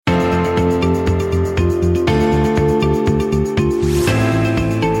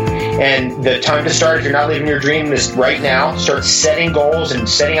And the time to start, if you're not living your dream, is right now. Start setting goals and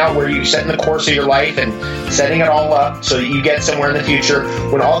setting out where you're setting the course of your life and setting it all up so that you get somewhere in the future.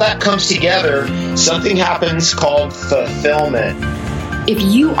 When all that comes together, something happens called fulfillment. If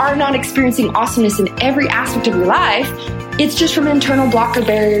you are not experiencing awesomeness in every aspect of your life, it's just from an internal block or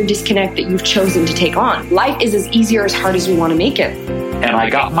barrier disconnect that you've chosen to take on. Life is as easy or as hard as we want to make it. And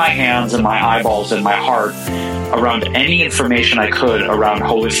I got my hands and my eyeballs and my heart around any information I could around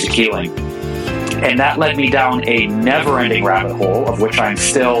holistic healing. And that led me down a never-ending rabbit hole of which I'm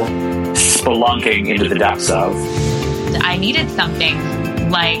still spelunking into the depths of. I needed something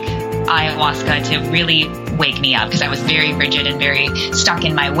like ayahuasca to really wake me up because I was very rigid and very stuck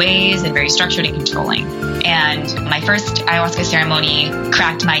in my ways and very structured and controlling. And my first ayahuasca ceremony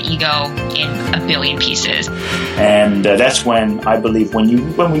cracked my ego in a billion pieces. And that's when I believe when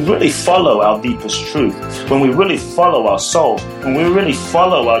we really follow our deepest truth, when we really follow our soul, when we really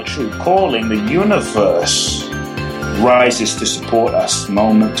follow our true calling, the universe rises to support us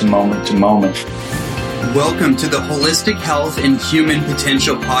moment to moment to moment. Welcome to the Holistic Health and Human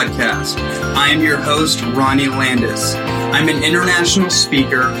Potential Podcast. I am your host, Ronnie Landis. I'm an international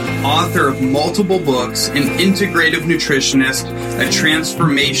speaker, author of multiple books, an integrative nutritionist, a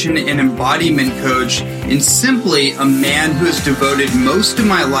transformation and embodiment coach, and simply a man who has devoted most of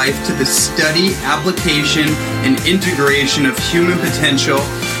my life to the study, application, and integration of human potential.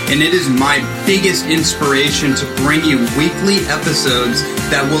 And it is my biggest inspiration to bring you weekly episodes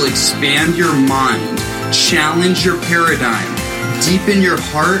that will expand your mind, challenge your paradigm, deepen your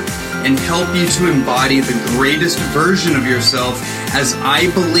heart, and help you to embody the greatest version of yourself, as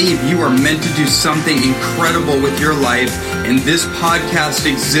I believe you are meant to do something incredible with your life, and this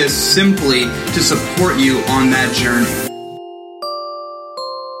podcast exists simply to support you on that journey.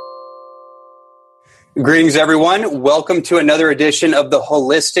 Greetings, everyone. Welcome to another edition of the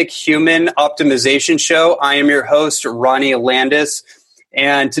Holistic Human Optimization Show. I am your host, Ronnie Landis,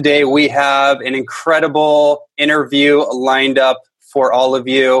 and today we have an incredible interview lined up for all of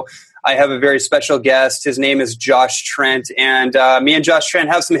you. I have a very special guest. His name is Josh Trent, and me and Josh Trent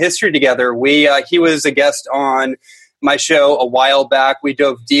have some history together. He was a guest on my show a while back. We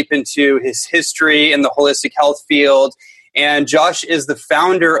dove deep into his history in the holistic health field. And Josh is the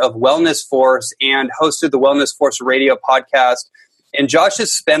founder of Wellness Force and hosted the Wellness Force radio podcast. And Josh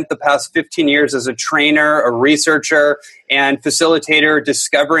has spent the past 15 years as a trainer, a researcher, and facilitator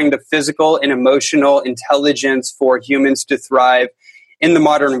discovering the physical and emotional intelligence for humans to thrive in the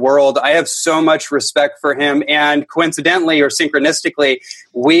modern world. I have so much respect for him. And coincidentally or synchronistically,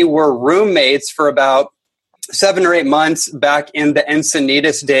 we were roommates for about 7 or 8 months back in the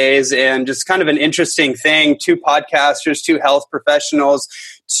Encinitas days, and just kind of an interesting thing. 2 podcasters, 2 health professionals,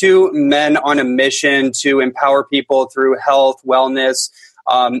 2 men on a mission to empower people through health, wellness,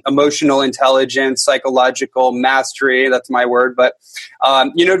 emotional intelligence, psychological mastery. That's my word. But,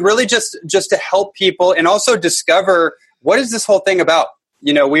 really just to help people and also discover what is this whole thing about.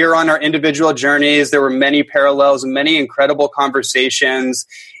 We are on our individual journeys. There were many parallels, many incredible conversations.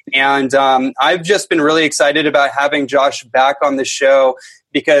 And I've just been really excited about having Josh back on the show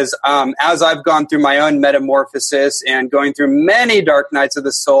because as I've gone through my own metamorphosis and going through many dark nights of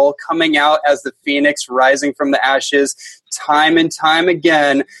the soul, coming out as the phoenix rising from the ashes time and time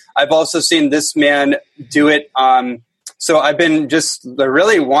again, I've also seen this man do it. So I've been just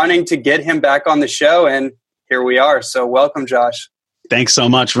really wanting to get him back on the show, and here we are. So welcome, Josh. Thanks so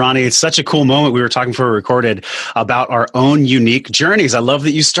much, Ronnie. It's such a cool moment. We were talking before we recorded about our own unique journeys. I love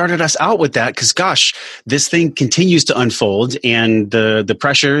that you started us out with that because, gosh, this thing continues to unfold, and the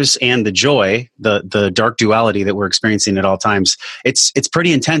pressures and the joy, the dark duality that we're experiencing at all times, it's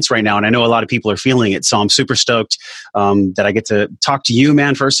pretty intense right now, and I know a lot of people are feeling it. So I'm super stoked that I get to talk to you,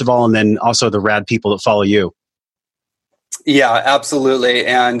 man, first of all, and then also the rad people that follow you. Yeah, absolutely.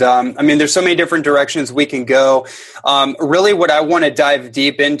 And there's so many different directions we can go. Really what I want to dive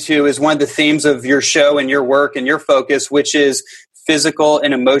deep into is one of the themes of your show and your work and your focus, which is physical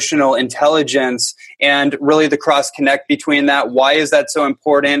and emotional intelligence, and really the cross connect between that. Why is that so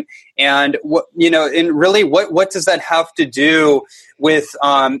important? And what does that have to do with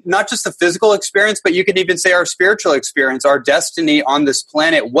not just the physical experience, but you could even say our spiritual experience, our destiny on this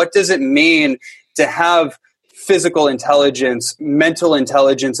planet? What does it mean to have physical intelligence, mental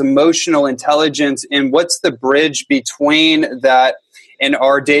intelligence, emotional intelligence, and what's the bridge between that and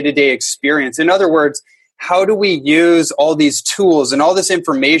our day-to-day experience? In other words, how do we use all these tools and all this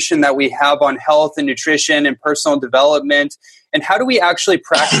information that we have on health and nutrition and personal development, and how do we actually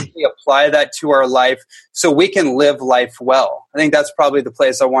practically apply that to our life so we can live life well? I think that's probably the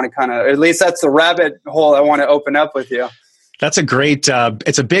place I want to at least that's the rabbit hole I want to open up with you. That's a great,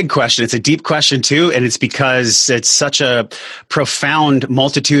 it's a big question. It's a deep question too. And it's because it's such a profound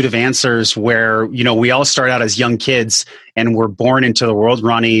multitude of answers where, we all start out as young kids and we're born into the world,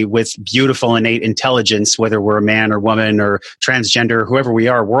 Ronnie, with beautiful innate intelligence, whether we're a man or woman or transgender, whoever we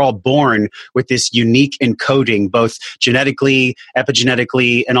are, we're all born with this unique encoding, both genetically,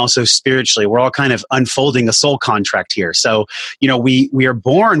 epigenetically, and also spiritually. We're all kind of unfolding a soul contract here. So, we are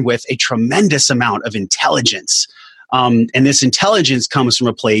born with a tremendous amount of intelligence. And this intelligence comes from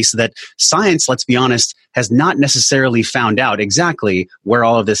a place that science, let's be honest, has not necessarily found out exactly where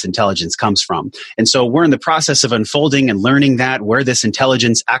all of this intelligence comes from. And so we're in the process of unfolding and learning that, where this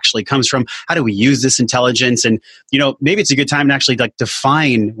intelligence actually comes from. How do we use this intelligence? And, maybe it's a good time to actually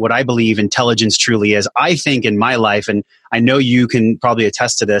define what I believe intelligence truly is. I think in my life, and I know you can probably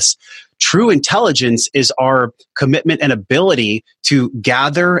attest to this, true intelligence is our commitment and ability to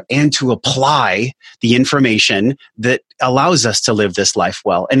gather and to apply the information that allows us to live this life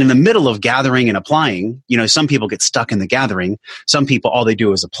well. And in the middle of gathering and applying, some people get stuck in the gathering. Some people, all they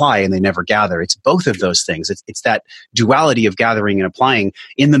do is apply and they never gather. It's both of those things. It's that duality of gathering and applying.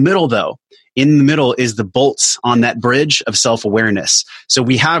 In the middle, though, is the bolts on that bridge of self-awareness. So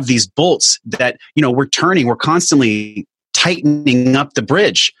we have these bolts that, we're constantly tightening up the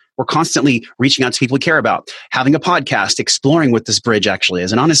bridge. We're constantly reaching out to people we care about, having a podcast, exploring what this bridge actually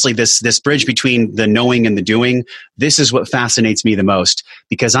is. And honestly, this bridge between the knowing and the doing, this is what fascinates me the most,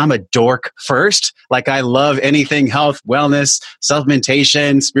 because I'm a dork first. Like, I love anything health, wellness,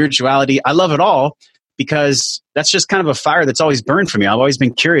 supplementation, spirituality. I love it all because that's just kind of a fire that's always burned for me. I've always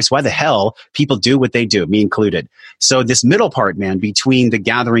been curious why the hell people do what they do, me included. So this middle part, man, between the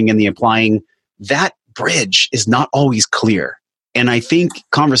gathering and the applying, that bridge is not always clear. And I think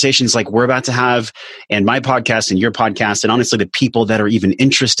conversations like we're about to have, and my podcast and your podcast, and honestly, the people that are even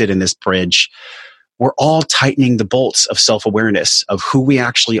interested in this bridge, we're all tightening the bolts of self-awareness of who we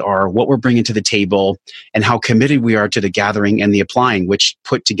actually are, what we're bringing to the table, and how committed we are to the gathering and the applying, which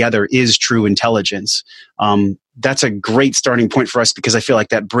put together is true intelligence. That's a great starting point for us, because I feel like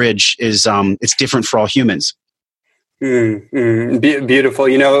that bridge is it's different for all humans. Beautiful.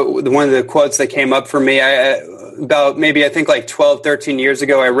 One of the quotes that came up for me about maybe I think like 12, 13 years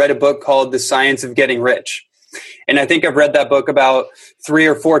ago, I read a book called The Science of Getting Rich. And I think I've read that book about 3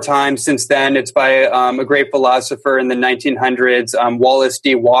 or 4 times since then. It's by a great philosopher in the 1900s, Wallace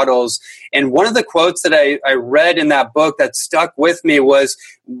D. Wattles. And one of the quotes that I read in that book that stuck with me was,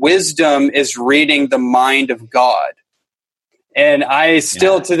 "Wisdom is reading the mind of God." And I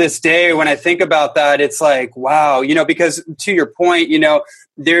still, to this day, when I think about that, it's like, wow, because to your point,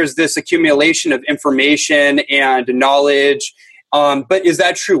 there's this accumulation of information and knowledge. But is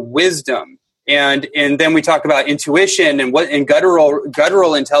that true wisdom? And then we talk about intuition and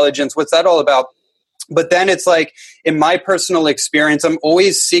guttural intelligence. What's that all about? But then it's like, in my personal experience, I'm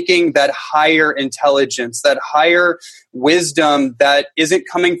always seeking that higher intelligence, that higher wisdom that isn't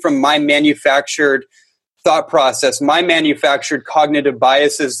coming from my manufactured thought process, my manufactured cognitive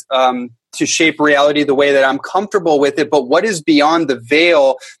biases to shape reality the way that I'm comfortable with it, but what is beyond the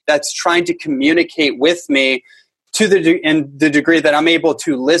veil that's trying to communicate with me to the degree that I'm able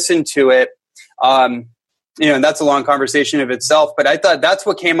to listen to it. And that's a long conversation of itself, but I thought that's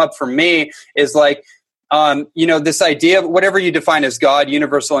what came up for me is like, this idea of whatever you define as God,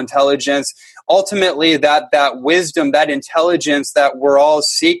 universal intelligence, ultimately that wisdom, that intelligence that we're all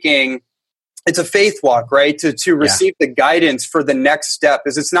seeking, it's a faith walk, right? To receive the guidance for the next step.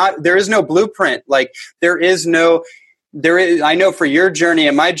 There is no blueprint. Like I know for your journey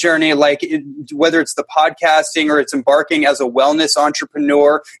and my journey, whether it's the podcasting or it's embarking as a wellness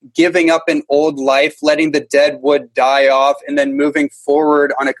entrepreneur, giving up an old life, letting the dead wood die off, and then moving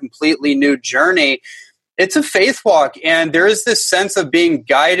forward on a completely new journey. It's a faith walk. And there is this sense of being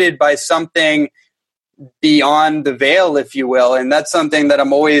guided by something beyond the veil, if you will. And that's something that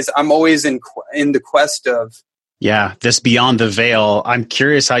I'm always in the quest of. Yeah, this beyond the veil. I'm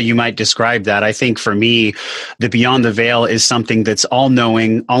curious how you might describe that. I think for me, the beyond the veil is something that's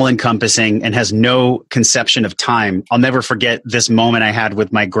all-knowing, all-encompassing, and has no conception of time. I'll never forget this moment I had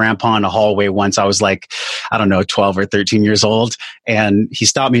with my grandpa in a hallway once. I was like, 12 or 13 years old. And he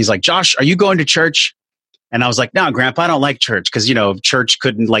stopped me. He's like, "Josh, are you going to church?" And I was like, "No, Grandpa, I don't like church," because, church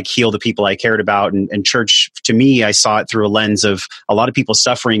couldn't heal the people I cared about. And church, to me, I saw it through a lens of a lot of people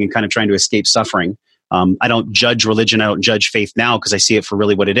suffering and kind of trying to escape suffering. I don't judge religion. I don't judge faith now because I see it for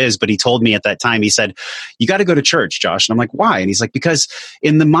really what it is. But he told me at that time, he said, "You got to go to church, Josh." And I'm like, "Why?" And he's like, "Because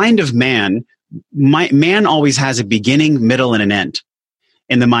in the mind of man, man always has a beginning, middle, and an end.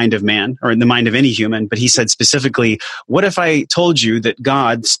 In the mind of man, or in the mind of any human." But he said specifically, what if I told you that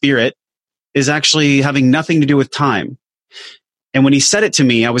God, spirit, is actually having nothing to do with time? And when he said it to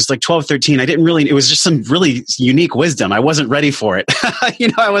me, I was like 12, 13. It was just some really unique wisdom. I wasn't ready for it.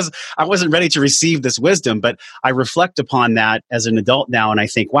 I wasn't ready to receive this wisdom, but I reflect upon that as an adult now. And I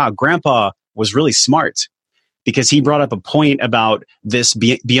think, wow, Grandpa was really smart, because he brought up a point about this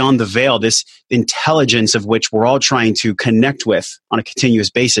beyond the veil, this intelligence of which we're all trying to connect with on a continuous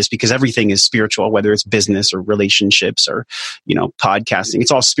basis, because everything is spiritual, whether it's business or relationships or, podcasting.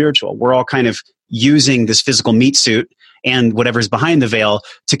 It's all spiritual. We're all kind of using this physical meat suit and whatever's behind the veil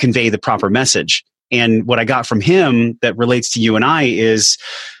to convey the proper message. And what I got from him that relates to you and I is,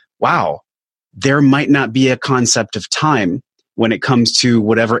 wow, there might not be a concept of time when it comes to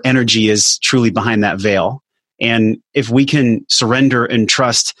whatever energy is truly behind that veil. And if we can surrender and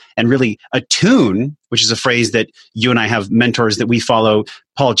trust and really attune, which is a phrase that you and I have mentors that we follow,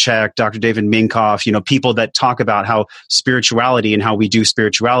 Paul Chek, Dr. David Minkoff, people that talk about how spirituality and how we do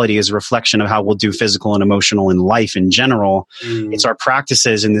spirituality is a reflection of how we'll do physical and emotional in life in general. It's our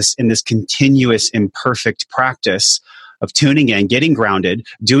practices in this continuous imperfect practice of tuning in, getting grounded,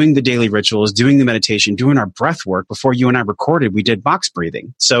 doing the daily rituals, doing the meditation, doing our breath work. Before you and I recorded, we did box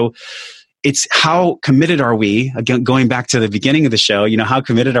breathing. So it's how committed are we, again, going back to the beginning of the show, how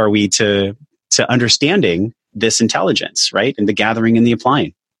committed are we to understanding this intelligence, right? And the gathering and the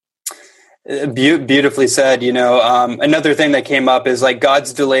applying. Beautifully said. Another thing that came up is like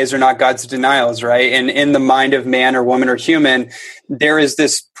God's delays are not God's denials, right? And in the mind of man or woman or human, there is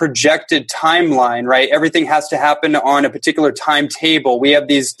this projected timeline, right? Everything has to happen on a particular timetable. We have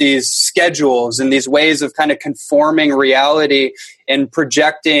these schedules and these ways of kind of conforming reality and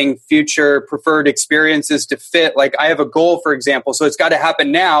projecting future preferred experiences to fit. Like I have a goal, for example, so it's got to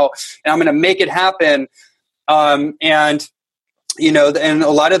happen now, and I'm going to make it happen. And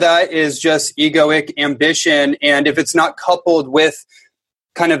a lot of that is just egoic ambition. And if it's not coupled with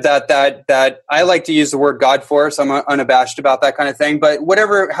kind of that I like to use the word God force, I'm unabashed about that kind of thing. But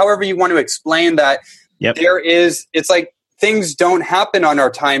however you want to explain that, it's like things don't happen on our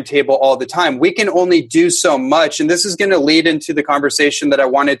timetable all the time. We can only do so much. And this is going to lead into the conversation that I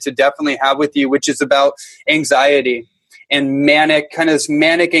wanted to definitely have with you, which is about anxiety and manic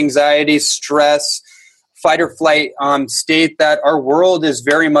anxiety, stress, fight or flight state that our world is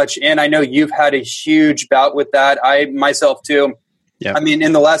very much in. I know you've had a huge bout with that. I myself too. Yeah. I mean,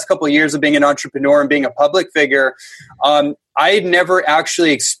 in the last couple of years of being an entrepreneur and being a public figure, I never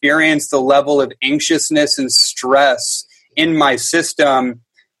actually experienced the level of anxiousness and stress in my system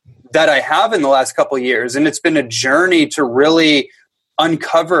that I have in the last couple of years. And it's been a journey to really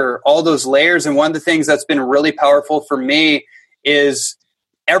uncover all those layers. And one of the things that's been really powerful for me is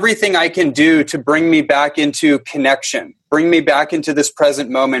everything I can do to bring me back into connection, bring me back into this present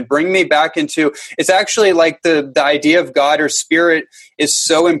moment, bring me back into, it's actually like the idea of God or spirit is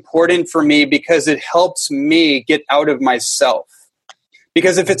so important for me because it helps me get out of myself.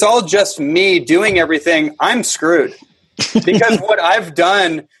 Because if it's all just me doing everything, I'm screwed. Because what I've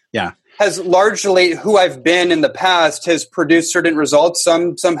done has largely, who I've been in the past has produced certain results,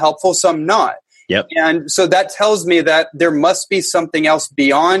 some helpful, some not. Yep. And so that tells me that there must be something else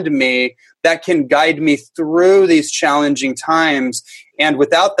beyond me that can guide me through these challenging times. And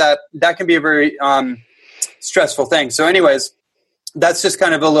without that, that can be a very stressful thing. So anyways, that's just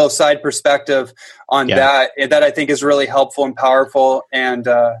kind of a little side perspective on that I think is really helpful and powerful. And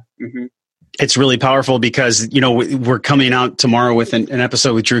It's really powerful because, we're coming out tomorrow with an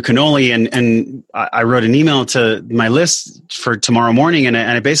episode with Drew Canoli, and I wrote an email to my list for tomorrow morning, and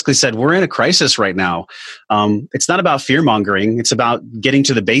I basically said, we're in a crisis right now. It's not about fear-mongering. It's about getting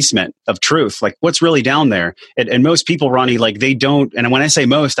to the basement of truth, like what's really down there. And most people, Ronnie, like they don't, and when I say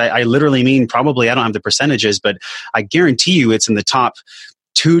most, I literally mean probably, I don't have the percentages, but I guarantee you it's in the top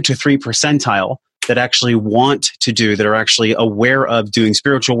 2 to 3 percentile that actually want to do, that are actually aware of doing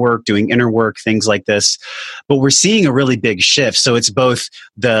spiritual work, doing inner work, things like this. But we're seeing a really big shift. So it's both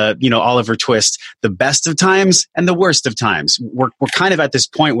the, Oliver Twist, the best of times and the worst of times. We're kind of at this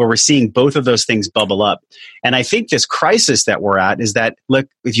point where we're seeing both of those things bubble up. And I think this crisis that we're at is that, look,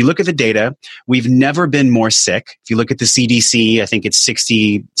 if you look at the data, we've never been more sick. If you look at the CDC, I think it's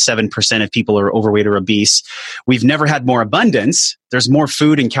 67% of people are overweight or obese. We've never had more abundance. There's more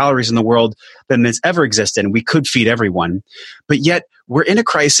food and calories in the world than has ever existed, and we could feed everyone. But yet, we're in a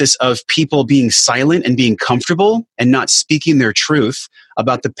crisis of people being silent and being comfortable and not speaking their truth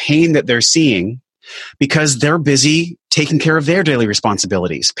about the pain that they're seeing because they're busy taking care of their daily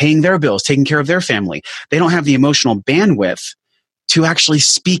responsibilities, paying their bills, taking care of their family. They don't have the emotional bandwidth to actually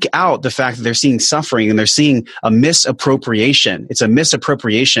speak out the fact that they're seeing suffering and they're seeing a misappropriation. It's a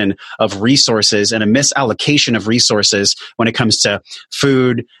misappropriation of resources and a misallocation of resources when it comes to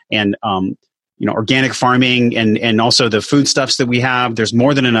food and organic farming and also the foodstuffs that we have. There's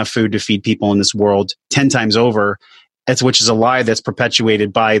more than enough food to feed people in this world 10 times over. Which is a lie that's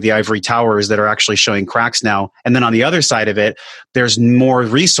perpetuated by the ivory towers that are actually showing cracks now. And then on the other side of it, there's more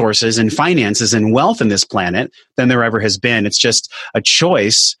resources and finances and wealth in this planet than there ever has been. It's just a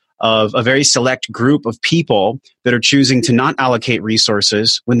choice of a very select group of people that are choosing to not allocate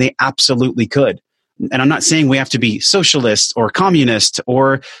resources when they absolutely could. And I'm not saying we have to be socialist or communist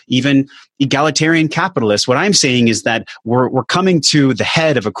or even egalitarian capitalist. What I'm saying is that we're coming to the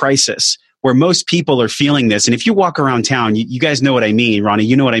head of a crisis where most people are feeling this. And if you walk around town, you guys know what I mean, Ronnie,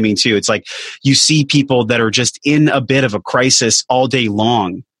 you know what I mean too. It's like you see people that are just in a bit of a crisis all day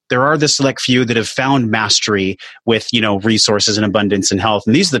long. There are the select few that have found mastery with, resources and abundance and health.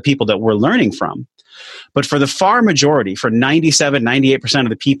 And these are the people that we're learning from. But for the far majority, for 97, 98% of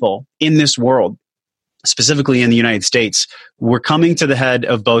the people in this world, specifically in the United States, we're coming to the head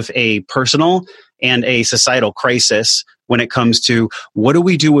of both a personal and a societal crisis when it comes to what do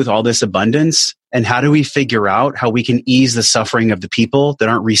we do with all this abundance and how do we figure out how we can ease the suffering of the people that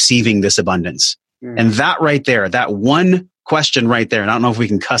aren't receiving this abundance. And that right there, that one question right there, and I don't know if we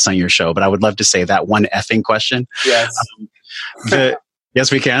can cuss on your show, but I would love to say that one effing question. Yes.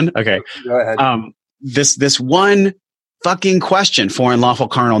 Yes, we can. Okay. Go ahead. This one fucking question, foreign lawful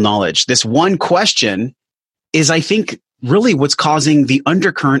carnal knowledge, this one question is, I think, really what's causing the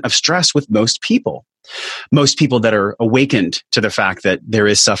undercurrent of stress with most people. Most people that are awakened to the fact that there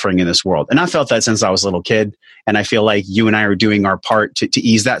is suffering in this world. And I felt that since I was a little kid. And I feel like you and I are doing our part to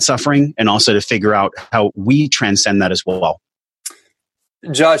ease that suffering and also to figure out how we transcend that as well.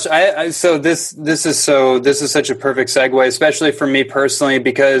 Josh, so this is such a perfect segue, especially for me personally,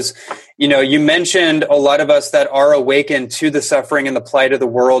 because, you mentioned a lot of us that are awakened to the suffering and the plight of the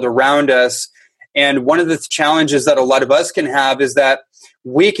world around us. And one of the challenges that a lot of us can have is that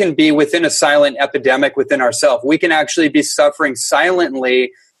we can be within a silent epidemic within ourselves. We can actually be suffering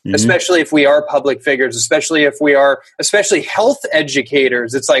silently, especially if we are public figures, especially health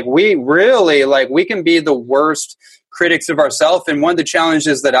educators. It's like we can be the worst critics of ourselves. And one of the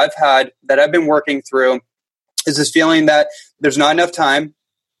challenges that I've been working through is this feeling that there's not enough time.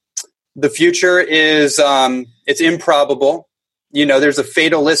 The future is, it's improbable. There's a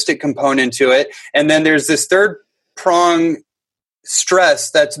fatalistic component to it. And then there's this third prong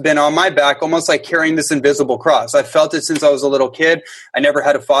stress that's been on my back, almost like carrying this invisible cross. I felt it since I was a little kid. I never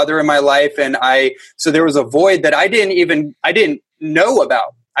had a father in my life. And so there was a void that I didn't know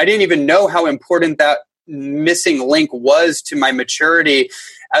about. I didn't even know how important that missing link was to my maturity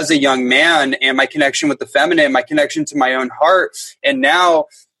as a young man and my connection with the feminine, my connection to my own heart. And now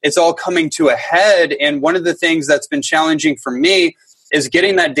it's all coming to a head. And one of the things that's been challenging for me is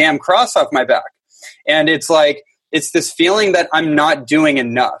getting that damn cross off my back. And it's like, it's this feeling that I'm not doing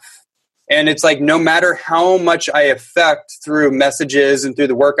enough. And it's like, no matter how much I affect through messages and through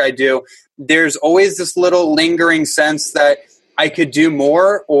the work I do, there's always this little lingering sense that I could do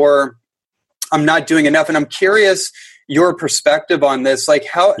more or I'm not doing enough. And I'm curious your perspective on this. Like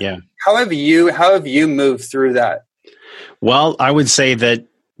how have you moved through that? Well, I would say that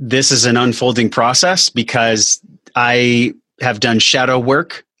this is an unfolding process because I have done shadow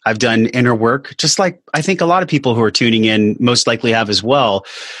work. I've done inner work, just like I think a lot of people who are tuning in most likely have as well.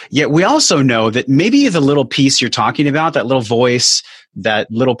 Yet we also know that maybe the little piece you're talking about, that little voice, that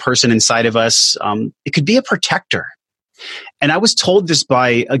little person inside of us, it could be a protector. And I was told this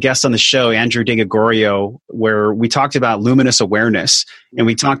by a guest on the show, Andrew De Gregorio, where we talked about luminous awareness. And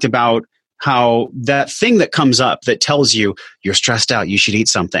we talked about how that thing that comes up that tells you you're stressed out, you should eat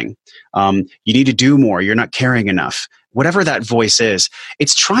something. You need to do more. You're not caring enough. Whatever that voice is,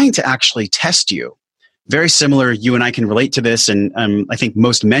 it's trying to actually test you. Very similar, you and I can relate to this, and I think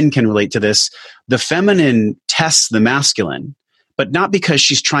most men can relate to this. The feminine tests the masculine, but not because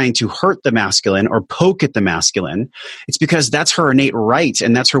she's trying to hurt the masculine or poke at the masculine. It's because that's her innate right,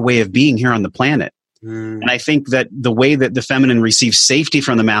 and that's her way of being here on the planet. And I think that the way that the feminine receives safety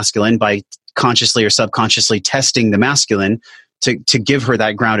from the masculine by consciously or subconsciously testing the masculine to give her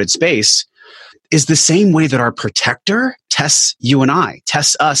that grounded space is the same way that our protector tests you and I,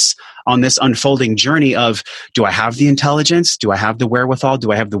 tests us on this unfolding journey of, do I have the intelligence? Do I have the wherewithal?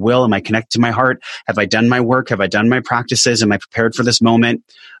 Do I have the will? Am I connected to my heart? Have I done my work? Have I done my practices? Am I prepared for this moment?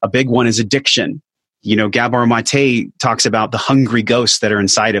 A big one is addiction. Gabor Mate talks about the hungry ghosts that are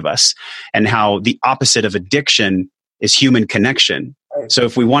inside of us and how the opposite of addiction is human connection. So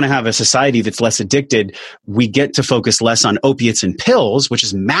if we want to have a society that's less addicted, we get to focus less on opiates and pills, which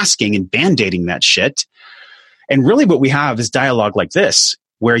is masking and band-aiding that shit. And really what we have is dialogue like this,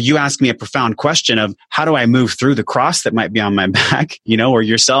 where you ask me a profound question of how do I move through the cross that might be on my back, or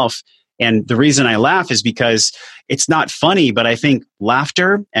yourself. And the reason I laugh is because it's not funny, but I think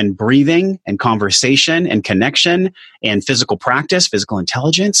laughter and breathing and conversation and connection and physical practice, physical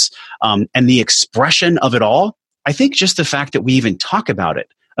intelligence, and the expression of it all, I think just the fact that we even talk about it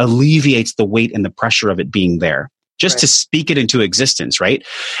alleviates the weight and the pressure of it being there. Just to speak it into existence, right?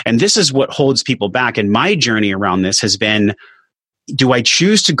 And this is what holds people back. And my journey around this has been, do I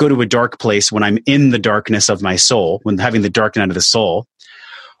choose to go to a dark place when I'm in the darkness of my soul, when having the dark night of the soul?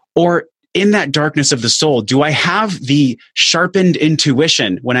 Or in that darkness of the soul, do I have the sharpened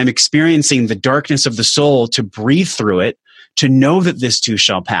intuition when I'm experiencing the darkness of the soul to breathe through it, to know that this too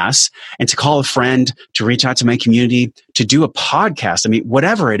shall pass, and to call a friend, to reach out to my community, to do a podcast? I mean,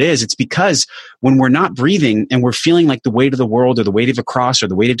 whatever it is, it's because when we're not breathing and we're feeling like the weight of the world or the weight of a cross or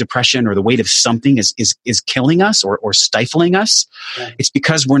the weight of depression or the weight of something is killing us or stifling us, it's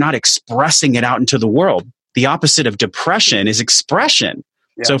because we're not expressing it out into the world. The opposite of depression is expression.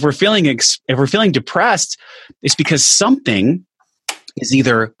 Yeah. So if we're feeling depressed, it's because something is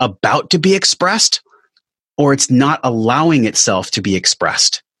either about to be expressed or it's not allowing itself to be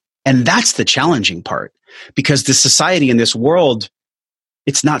expressed. And that's the challenging part, because the society in this world,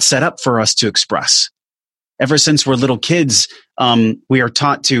 it's not set up for us to express. Ever since we're little kids, we are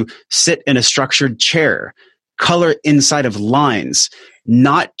taught to sit in a structured chair, color inside of lines,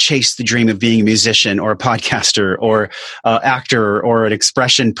 not chase the dream of being a musician or a podcaster or actor or an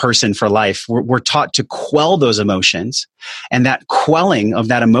expression person for life. We're taught to quell those emotions. And that quelling of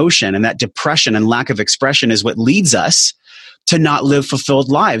that emotion and that depression and lack of expression is what leads us to not live fulfilled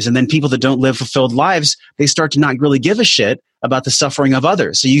lives. And then people that don't live fulfilled lives, they start to not really give a shit about the suffering of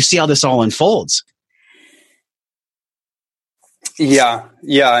others. So you see how this all unfolds. Yeah.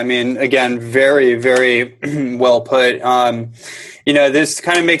 I mean, again, very, very well put. This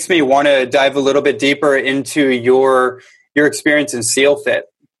kind of makes me want to dive a little bit deeper into your experience in SEAL Fit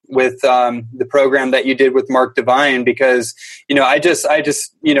with the program that you did with Mark Divine, because, I just,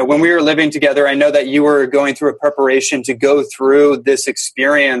 when we were living together, I know that you were going through a preparation to go through this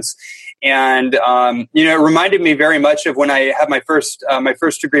experience. And, it reminded me very much of when I had my first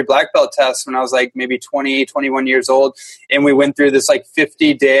degree black belt test when I was like maybe 20, 21 years old. And we went through this like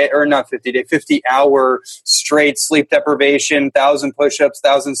 50 hour straight sleep deprivation, 1,000 push-ups,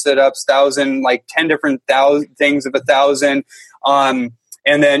 1,000 sit-ups, 1,000, like 10 different things of 1,000.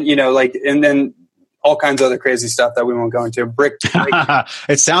 And then, and then all kinds of other crazy stuff that we won't go into.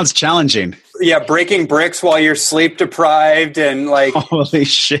 It sounds challenging. Yeah, breaking bricks while you're sleep deprived and like... Holy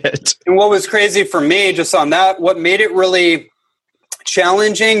shit. And what was crazy for me just on that, what made it really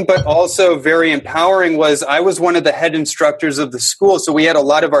challenging but also very empowering was I was one of the head instructors of the school. So we had a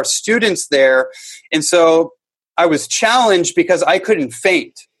lot of our students there. And so I was challenged because I couldn't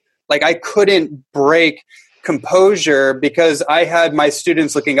faint. Like I couldn't break composure because I had my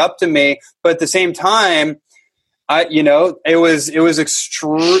students looking up to me, but at the same time, it was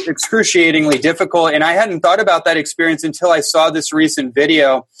excruciatingly difficult, and I hadn't thought about that experience until I saw this recent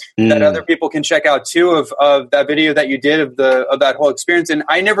video that other people can check out too of that video that you did of that whole experience, and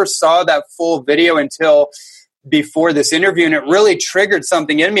I never saw that full video until before this interview, and it really triggered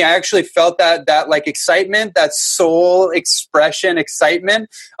something in me. I actually felt that like excitement, that soul expression excitement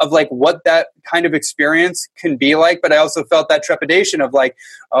of like what that kind of experience can be like. But I also felt that trepidation of like,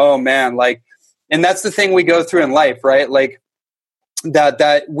 oh man, like, and that's the thing we go through in life, right? Like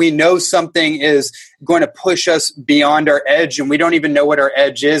that we know something is going to push us beyond our edge and we don't even know what our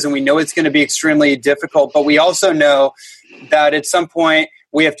edge is. And we know it's going to be extremely difficult, but we also know that at some point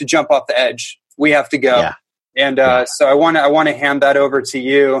we have to jump off the edge. We have to go. Yeah. And so I want to hand that over to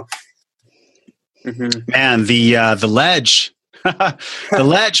you. Mm-hmm. Man, the ledge, the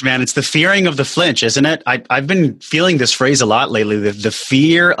ledge, man, it's the fearing of the flinch, isn't it? I've been feeling this phrase a lot lately, the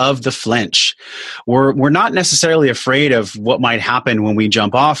fear of the flinch. We're not necessarily afraid of what might happen when we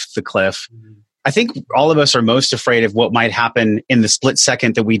jump off the cliff. I think all of us are most afraid of what might happen in the split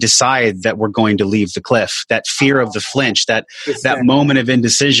second that we decide that we're going to leave the cliff. That fear of the flinch, that moment of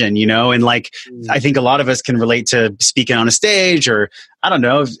indecision, and like, I think a lot of us can relate to speaking on a stage, or I don't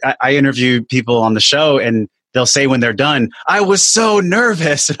know. I interview people on the show and they'll say when they're done, I was so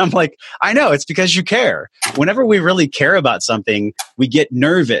nervous. And I'm like, I know, it's because you care. Whenever we really care about something, we get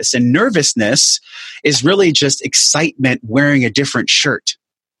nervous, and nervousness is really just excitement wearing a different shirt.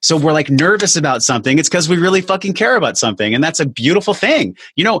 So we're like nervous about something. It's because we really fucking care about something. And that's a beautiful thing.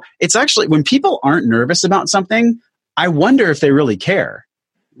 It's actually when people aren't nervous about something, I wonder if they really care.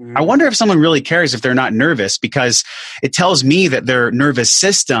 I wonder if someone really cares if they're not nervous, because it tells me that their nervous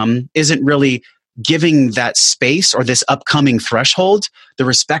system isn't really giving that space or this upcoming threshold the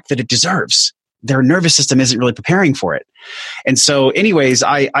respect that it deserves. their nervous system isn't really preparing for it. And so anyways,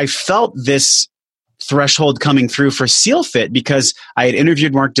 I felt this threshold coming through for SEAL Fit because I had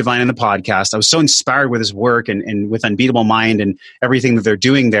interviewed Mark Divine on the podcast. I was so inspired with his work and with Unbeatable Mind and everything that they're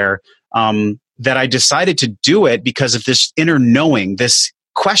doing there, that I decided to do it because of this inner knowing, this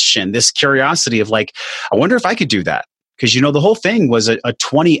question, this curiosity of like, I wonder if I could do that. Because, the whole thing was a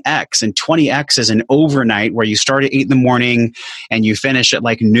 20X, and 20X is an overnight where you start at 8 a.m. and you finish at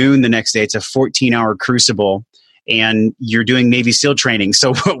like noon the next day. It's a 14-hour crucible. And you're doing Navy SEAL training.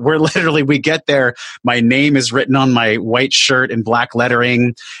 So we get there. My name is written on my white shirt in black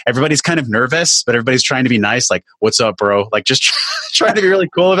lettering. Everybody's kind of nervous, but everybody's trying to be nice. Like, what's up, bro? Like, just trying to be really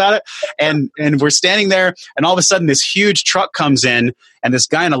cool about it. And we're standing there, and all of a sudden this huge truck comes in, and this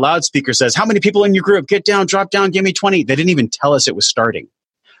guy on a loudspeaker says, how many people in your group? Get down, drop down, give me 20. They didn't even tell us it was starting.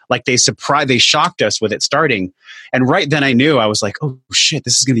 Like they shocked us with it starting. And right then I knew, I was like, oh shit,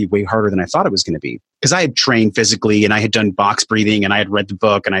 this is going to be way harder than I thought it was going to be. Because I had trained physically and I had done box breathing and I had read the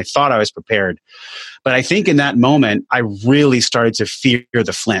book and I thought I was prepared. But I think in that moment, I really started to fear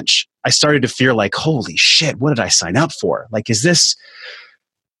the flinch. I started to fear like, holy shit, what did I sign up for? Like, is this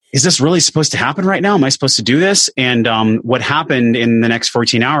really supposed to happen right now? Am I supposed to do this? And what happened in the next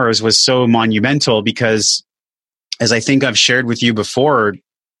 14 hours was so monumental because, as I think I've shared with you before,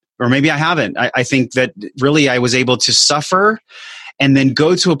 or maybe I haven't. I think that really I was able to suffer and then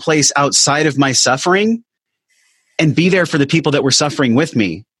go to a place outside of my suffering and be there for the people that were suffering with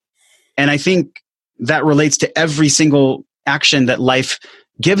me. And I think that relates to every single action that life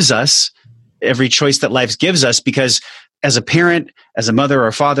gives us, every choice that life gives us, because as a parent, as a mother or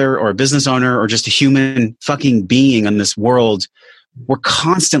a father or a business owner or just a human fucking being on this world, we're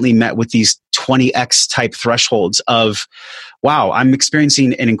constantly met with these 20X type thresholds of, wow, I'm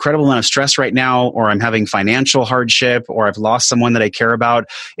experiencing an incredible amount of stress right now, or I'm having financial hardship, or I've lost someone that I care about.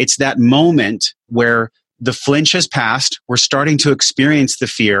 It's that moment where the flinch has passed. We're starting to experience the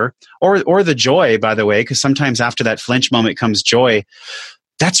fear or the joy, by the way, because sometimes after that flinch moment comes joy.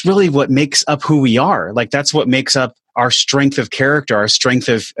 That's really what makes up who we are. Like that's what makes up our strength of character, our strength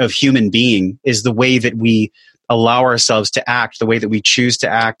of human being, is the way that we allow ourselves to act, the way that we choose to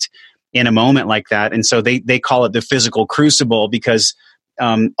act in a moment like that. And so they call it the physical crucible because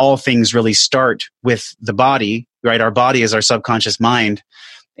all things really start with the body, right? Our body is our subconscious mind.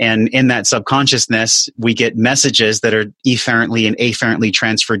 And in that subconsciousness, we get messages that are efferently and afferently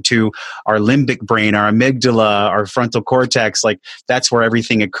transferred to our limbic brain, our amygdala, our frontal cortex. Like that's where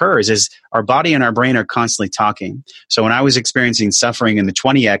everything occurs, is our body and our brain are constantly talking. So when I was experiencing suffering in the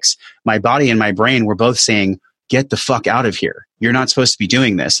 20X, my body and my brain were both saying, get the fuck out of here. You're not supposed to be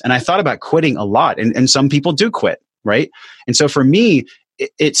doing this. And I thought about quitting a lot. And some people do quit, right? And so for me,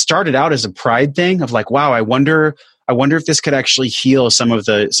 it started out as a pride thing of like, wow, I wonder if this could actually heal some of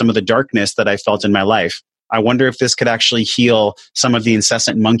the darkness that I felt in my life. I wonder if this could actually heal some of the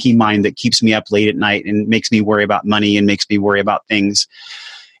incessant monkey mind that keeps me up late at night and makes me worry about money and makes me worry about things.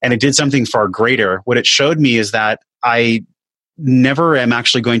 And it did something far greater. What it showed me is that I never am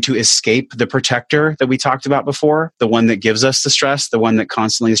actually going to escape the protector that we talked about before, the one that gives us the stress, the one that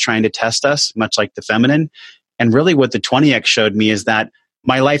constantly is trying to test us, much like the feminine. And really what the 20X showed me is that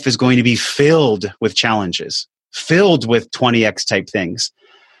my life is going to be filled with challenges, filled with 20X type things.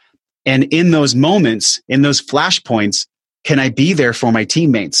 And in those moments, in those flashpoints, can I be there for my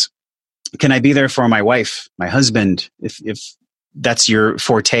teammates? Can I be there for my wife, my husband, if that's your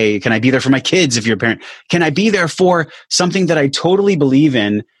forte? Can I be there for my kids if you're a parent? Can I be there for something that I totally believe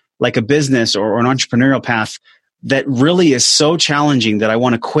in, like a business or an entrepreneurial path that really is so challenging that I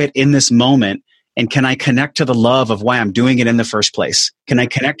want to quit in this moment? And can I connect to the love of why I'm doing it in the first place? Can I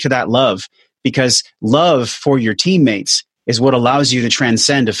connect to that love? Because love for your teammates is what allows you to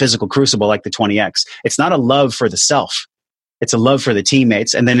transcend a physical crucible like the 20X. It's not a love for the self. It's a love for the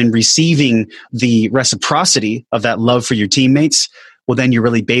teammates. And then in receiving the reciprocity of that love for your teammates, well, then you're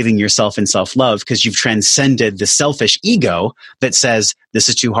really bathing yourself in self-love because you've transcended the selfish ego that says, this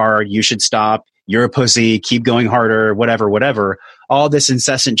is too hard, you should stop, you're a pussy, keep going harder, whatever. All this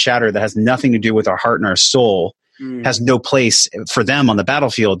incessant chatter that has nothing to do with our heart and our soul has no place for them on the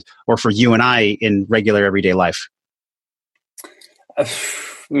battlefield or for you and I in regular everyday life.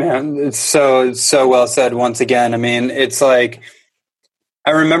 Man, it's so well said once again. I mean, it's like,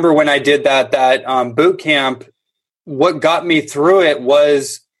 I remember when I did that boot camp, what got me through it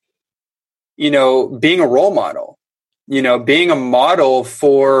was, being a role model, being a model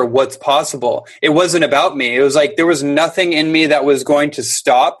for what's possible. It wasn't about me. It was like, there was nothing in me that was going to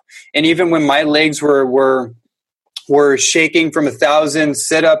stop. And even when my legs were shaking from 1,000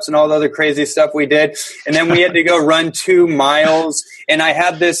 sit-ups and all the other crazy stuff we did. And then we had to go run 2 miles. And I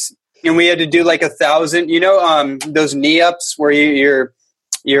had this and we had to do like 1,000, those knee ups where you're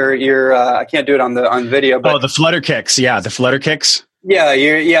I can't do it on video, but the flutter kicks. Yeah. The flutter kicks. Yeah,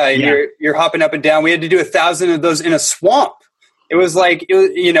 you're hopping up and down. We had to do 1,000 of those in a swamp. It was like,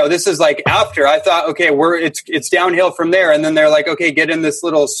 this is like after I thought, okay, it's downhill from there. And then they're like, okay, get in this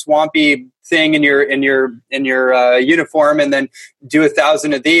little swampy thing in your uniform and then do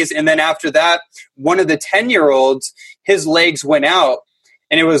 1,000 of these. And then after that, one of the 10-year-olds, his legs went out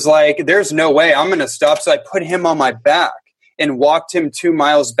and it was like, there's no way I'm going to stop. So I put him on my back and walked him 2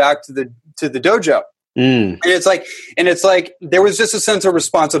 miles back to the dojo. And it's like there was just a sense of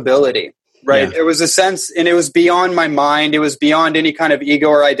responsibility, right? Yeah. There was a sense, and it was beyond my mind. It was beyond any kind of ego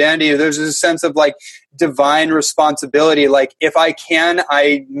or identity. There's a sense of like divine responsibility. Like if I can,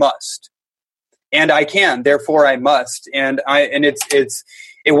 I must, and I can, therefore I must. And it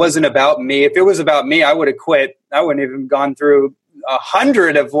wasn't about me. If it was about me, I would have quit. I wouldn't have even gone through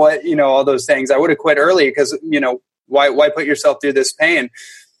 100 of all those things. I would have quit early because, why put yourself through this pain?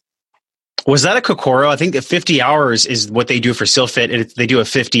 Was that a Kokoro? I think that 50 hours is what they do for SEALFIT. They do a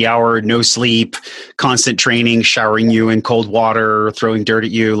 50-hour, no sleep, constant training, showering you in cold water, throwing dirt at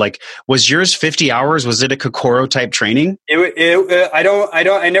you. Like, was yours 50 hours? Was it a Kokoro type training?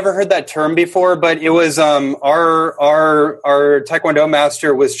 I never heard that term before, but it was our Taekwondo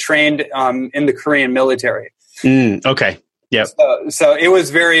master was trained in the Korean military. Okay. Yep. So it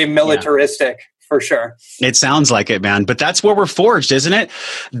was very militaristic. Yeah. For sure. It sounds like it, man. But that's where we're forged, isn't it?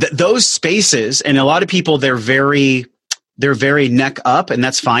 Those spaces, and a lot of people, they're very neck up, and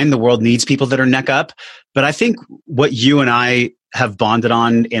that's fine. The world needs people that are neck up. But I think what you and I have bonded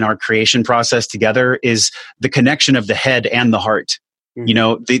on in our creation process together is the connection of the head and the heart.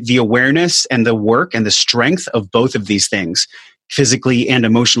 Mm-hmm. The awareness and the work and the strength of both of these things, physically and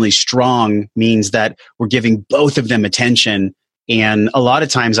emotionally strong, means that we're giving both of them attention. And a lot of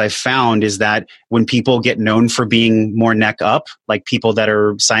times I've found is that when people get known for being more neck up, like people that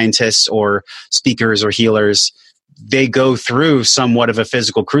are scientists or speakers or healers, they go through somewhat of a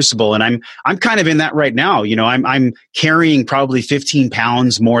physical crucible. And I'm kind of in that right now. I'm carrying probably 15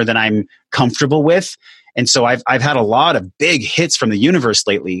 pounds more than I'm comfortable with. And so I've had a lot of big hits from the universe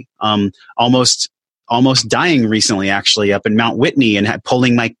lately. Almost dying recently, actually, up in Mount Whitney and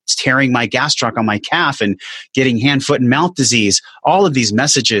tearing my gastroc on my calf and getting hand, foot, and mouth disease. All of these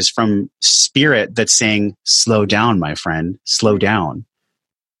messages from spirit that's saying, slow down, my friend, slow down.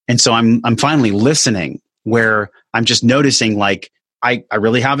 And so I'm finally listening, where I'm just noticing like I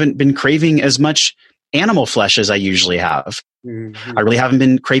really haven't been craving as much animal flesh as I usually have. Mm-hmm. I really haven't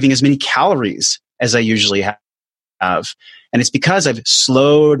been craving as many calories as I usually have. And it's because I've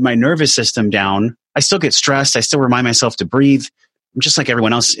slowed my nervous system down. I still get stressed. I still remind myself to breathe. I'm just like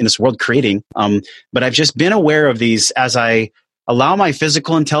everyone else in this world creating. But I've just been aware of these as I allow my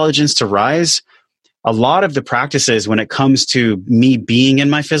physical intelligence to rise. A lot of the practices when it comes to me being in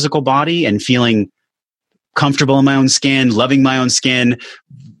my physical body and feeling comfortable in my own skin, loving my own skin,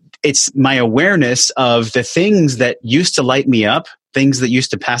 it's my awareness of the things that used to light me up, things that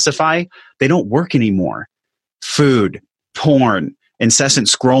used to pacify, they don't work anymore. Food, porn, incessant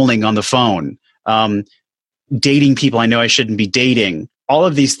scrolling on the phone, dating people I know I shouldn't be dating. All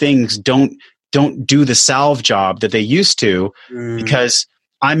of these things don't do the salve job that they used to, because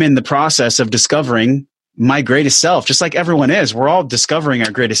I'm in the process of discovering my greatest self, just like everyone is. We're all discovering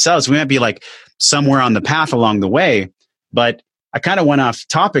our greatest selves. We might be like somewhere on the path along the way, but I kind of went off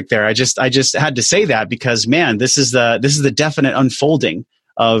topic there. I just had to say that because, man, this is the definite unfolding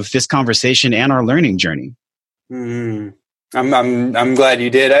of this conversation and our learning journey. Mm. I'm glad you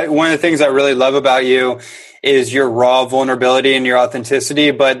did. One of the things I really love about you is your raw vulnerability and your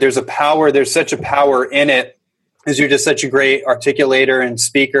authenticity, but there's such a power in it, as you're just such a great articulator and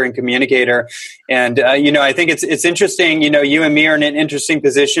speaker and communicator. And, I think it's interesting, you and me are in an interesting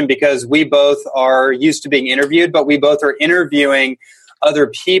position because we both are used to being interviewed, but we both are interviewing other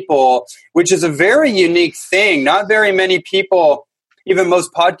people, which is a very unique thing. Not very many people, even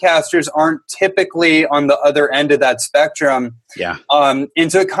most podcasters, aren't typically on the other end of that spectrum. Yeah.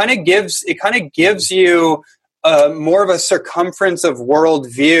 And so it kind of gives you more of a circumference of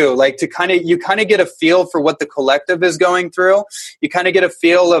worldview, like you get a feel for what the collective is going through. You kind of get a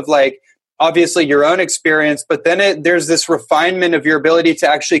feel of like, obviously your own experience, but then there's this refinement of your ability to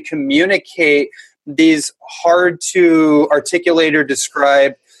actually communicate these hard to articulate or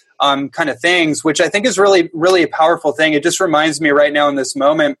describe kind of things, which I think is really, really a powerful thing. It just reminds me right now in this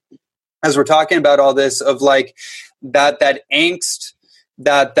moment, as we're talking about all this, of like that angst,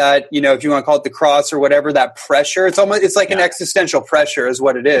 that if you want to call it the cross or whatever, that pressure, it's like an existential pressure is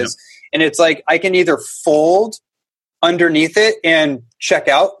what it is. Yep. And it's like, I can either fold underneath it and check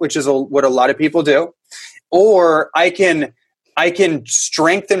out, which is what a lot of people do, or I can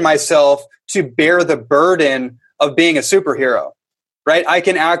strengthen myself to bear the burden of being a superhero, right? I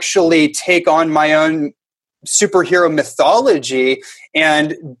can actually take on my own superhero mythology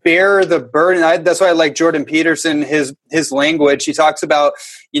and bear the burden. That's why I like Jordan Peterson, his language. He talks about,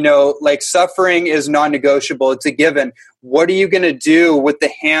 like suffering is non-negotiable. It's a given. What are you going to do with the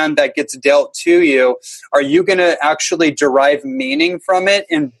hand that gets dealt to you? Are you going to actually derive meaning from it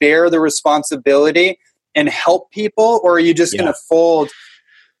and bear the responsibility and help people? Or are you just going to fold?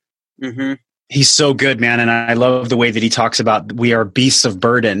 Mm-hmm. He's so good, man. And I love the way that he talks about we are beasts of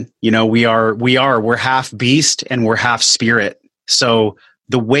burden. We're half beast and we're half spirit. So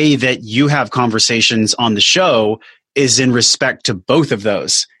the way that you have conversations on the show is in respect to both of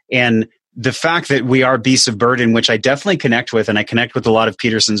those. And the fact that we are beasts of burden, which I definitely connect with, and I connect with a lot of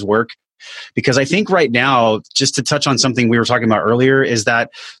Peterson's work, because I think right now, just to touch on something we were talking about earlier, is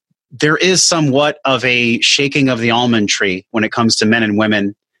that there is somewhat of a shaking of the almond tree when it comes to men and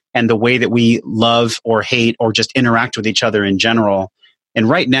women and the way that we love or hate or just interact with each other in general. And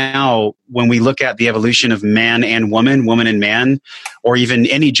right now, when we look at the evolution of man and woman, woman and man, or even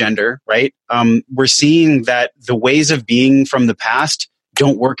any gender, right, we're seeing that the ways of being from the past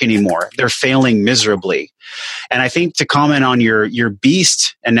don't work anymore. They're failing miserably. And I think to comment on your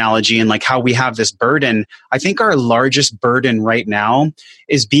beast analogy and like how we have this burden, I think our largest burden right now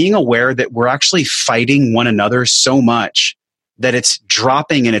is being aware that we're actually fighting one another so much that it's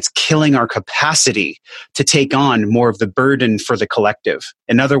dropping and it's killing our capacity to take on more of the burden for the collective.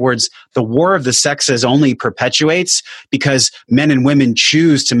 In other words, the war of the sexes only perpetuates because men and women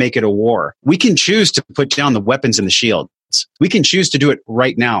choose to make it a war. We can choose to put down the weapons and the shields. We can choose to do it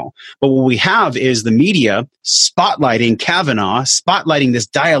right now. But what we have is the media spotlighting Kavanaugh, spotlighting this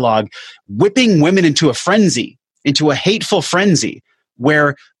dialogue, whipping women into a frenzy, into a hateful frenzy,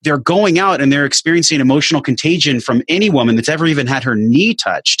 where they're going out and they're experiencing emotional contagion from any woman that's ever even had her knee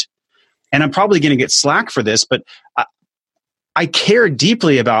touched. And I'm probably going to get slack for this, but I care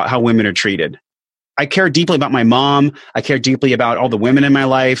deeply about how women are treated. I care deeply about my mom. I care deeply about all the women in my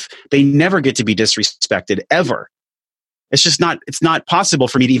life. They never get to be disrespected, ever. It's just it's not possible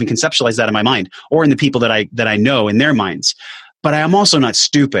for me to even conceptualize that in my mind or in the people that I know in their minds. But I am also not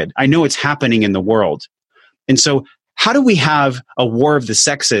stupid. I know it's happening in the world. And so how do we have a war of the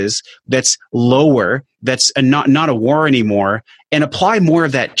sexes that's lower, that's not a war anymore, and apply more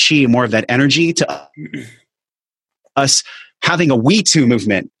of that chi, more of that energy to us having a we too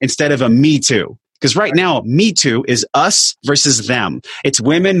movement instead of a me too? Because right now, me too is us versus them. It's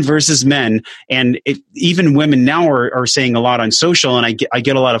women versus men. And even women now are saying a lot on social, and I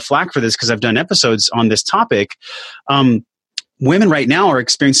get a lot of flack for this because I've done episodes on this topic. Women right now are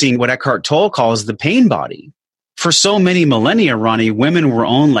experiencing what Eckhart Tolle calls the pain body. For so many millennia, Ronnie, women were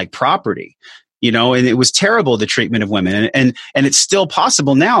owned like property, and it was terrible, the treatment of women. And it's still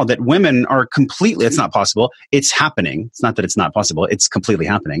possible now that women are completely, it's not possible, it's happening. It's not that it's not possible, it's completely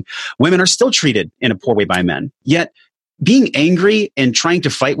happening. Women are still treated in a poor way by men. Yet being angry and trying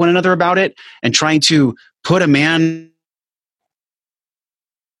to fight one another about it and trying to put a man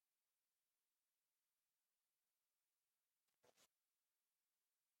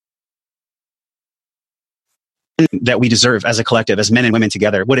that we deserve as a collective, as men and women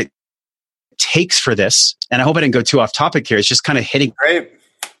together, what it takes for this, and I hope I didn't go too off topic here, it's just kind of hitting a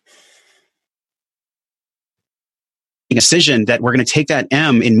decision that we're going to take that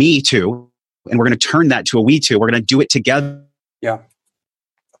M in me too, and we're going to turn that to a we too. We're going to do it together. Yeah.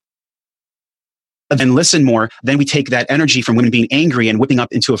 And listen more, then we take that energy from women being angry and whipping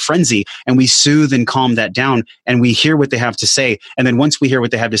up into a frenzy, and we soothe and calm that down, and we hear what they have to say. And then once we hear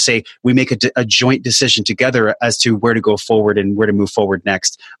what they have to say, we make a joint decision together as to where to go forward and where to move forward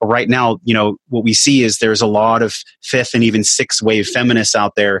next. But right now, what we see is there's a lot of fifth and even sixth wave feminists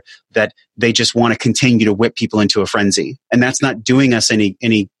out there that they just want to continue to whip people into a frenzy. And that's not doing us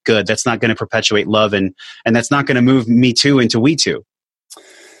any good. That's not going to perpetuate love, and that's not going to move me too into we too.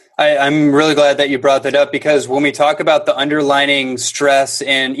 I'm really glad that you brought that up, because when we talk about the underlining stress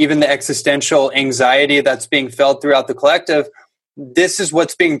and even the existential anxiety that's being felt throughout the collective, this is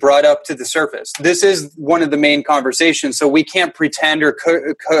what's being brought up to the surface. This is one of the main conversations. So we can't pretend or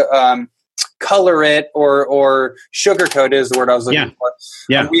color it or sugarcoat it is the word I was looking for.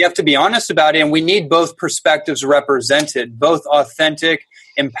 Yeah. We have to be honest about it, and we need both perspectives represented, both authentic,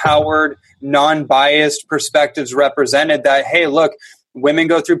 empowered, non-biased perspectives represented that, hey, look, women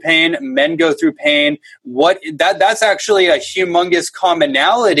go through pain, men go through pain. That's actually a humongous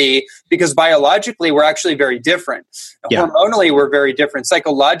commonality, because biologically we're actually very different. Yeah. Hormonally we're very different.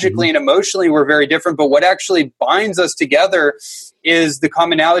 Psychologically and emotionally we're very different. But what actually binds us together is the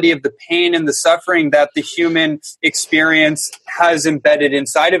commonality of the pain and the suffering that the human experience has embedded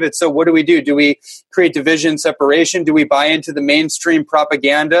inside of it. So what do? Do we create division, separation? Do we buy into the mainstream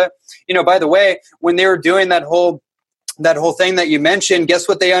propaganda? By the way, when they were doing that whole thing that you mentioned, guess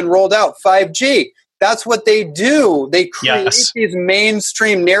what they unrolled out? 5G. That's what they do. They create these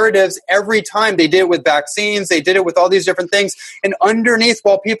mainstream narratives every time. They did it with vaccines. They did it with all these different things. And underneath,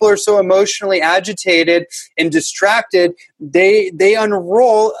 while people are so emotionally agitated and distracted, they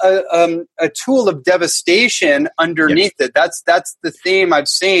unroll a tool of devastation underneath it. That's the theme I've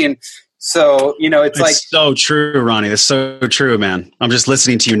seen. So, it's like so true, Ronnie. That's so true, man. I'm just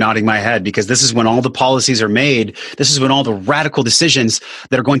listening to you nodding my head, because this is when all the policies are made. This is when all the radical decisions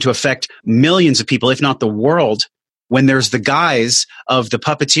that are going to affect millions of people, if not the world, when there's the guise of the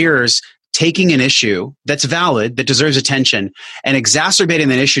puppeteers taking an issue that's valid, that deserves attention, and exacerbating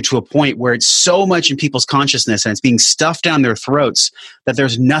that issue to a point where it's so much in people's consciousness and it's being stuffed down their throats that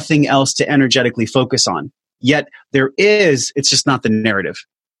there's nothing else to energetically focus on. Yet it's just not the narrative.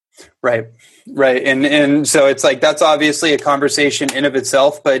 Right. And so it's like, that's obviously a conversation in of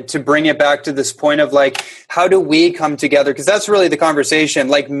itself, but to bring it back to this point of like, how do we come together? Because that's really the conversation.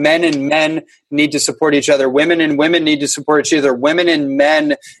 Like, men and men need to support each other. Women and women need to support each other. Women and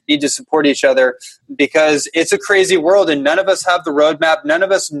men need to support each other, because it's a crazy world and none of us have the roadmap. None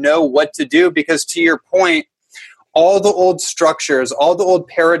of us know what to do, because to your point, all the old structures, all the old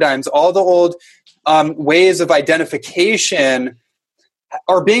paradigms, all the old ways of identification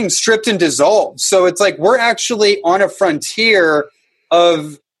are being stripped and dissolved. So it's like we're actually on a frontier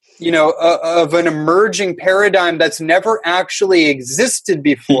of an emerging paradigm that's never actually existed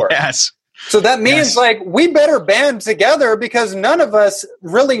before. Yes. So that means like we better band together, because none of us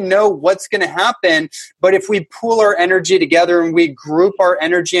really know what's going to happen. But if we pool our energy together and we group our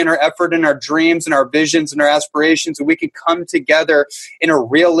energy and our effort and our dreams and our visions and our aspirations, and we can come together in a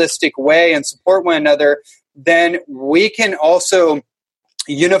realistic way and support one another, then we can also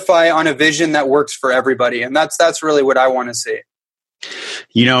unify on a vision that works for everybody. And that's really what I want to see.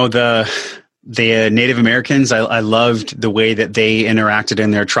 The Native Americans, I loved the way that they interacted in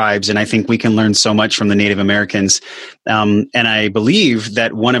their tribes. And I think we can learn so much from the Native Americans. And I believe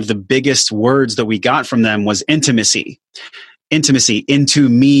that one of the biggest words that we got from them was intimacy. Intimacy. Into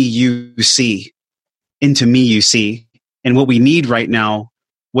me, you see. Into me, you see. And what we need right now,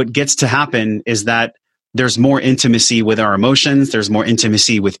 what gets to happen is that there's more intimacy with our emotions. There's more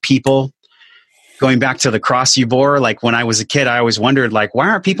intimacy with people. Going back to the cross you bore, like when I was a kid, I always wondered, like, why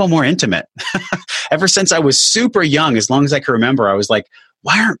aren't people more intimate? Ever since I was super young, as long as I can remember, I was like,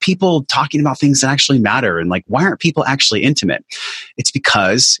 why aren't people talking about things that actually matter? And like, why aren't people actually intimate? It's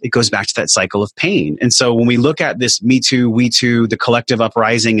because it goes back to that cycle of pain. And so when we look at this Me Too, We Too, the collective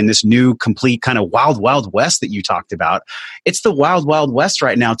uprising, and this new complete kind of wild, wild west that you talked about, it's the wild, wild west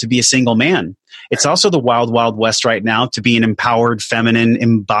right now to be a single man. It's also the wild, wild west right now to be an empowered, feminine,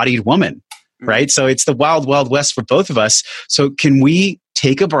 embodied woman, right? So it's the wild, wild west for both of us. So can we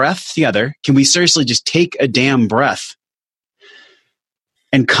take a breath together? Can we seriously just take a damn breath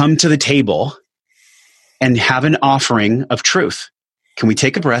and come to the table and have an offering of truth? Can we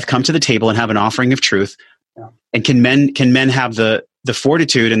take a breath, come to the table and have an offering of truth? Yeah. And can men have the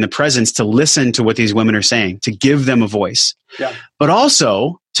fortitude and the presence to listen to what these women are saying, to give them a voice, but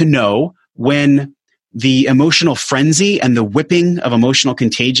also to know when the emotional frenzy and the whipping of emotional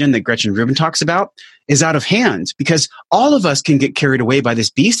contagion that Gretchen Rubin talks about is out of hand, because all of us can get carried away by this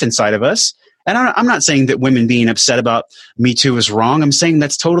beast inside of us. And I'm not saying that women being upset about Me Too is wrong. I'm saying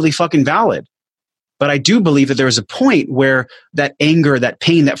that's totally fucking valid. But I do believe that there is a point where that anger, that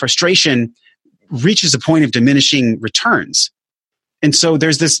pain, that frustration reaches a point of diminishing returns. And so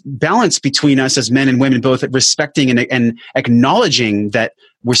there's this balance between us as men and women, both respecting and acknowledging that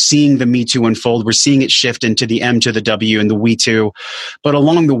we're seeing the Me Too unfold. We're seeing it shift into the M to the W and the We Too. But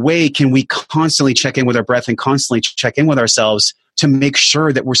along the way, can we constantly check in with our breath and constantly check in with ourselves to make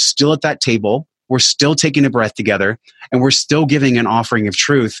sure that we're still at that table, we're still taking a breath together, and we're still giving an offering of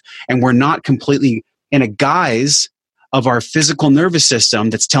truth, and we're not completely in a guise of our physical nervous system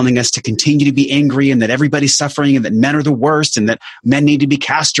that's telling us to continue to be angry and that everybody's suffering and that men are the worst and that men need to be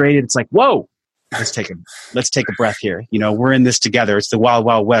castrated. It's like, whoa, let's take a breath here. We're in this together. It's the wild,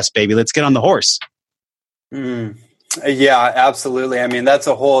 wild west, baby. Let's get on the horse. Yeah, absolutely. I mean, that's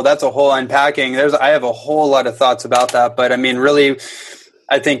a whole unpacking. I have a whole lot of thoughts about that, but I mean, really,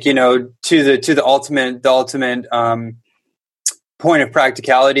 I think, to the ultimate point of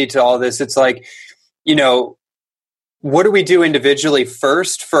practicality to all this. It's like, what do we do individually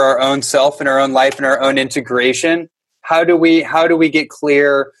first for our own self and our own life and our own integration? How do we get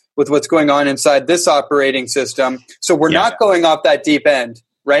clear with what's going on inside this operating system so we're not going off that deep end,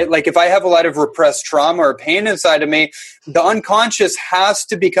 right? Like if I have a lot of repressed trauma or pain inside of me, the unconscious has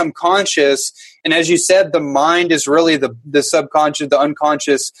to become conscious. And as you said, the mind is really the subconscious, the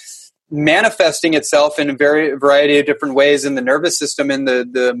unconscious, manifesting itself in a variety of different ways in the nervous system, in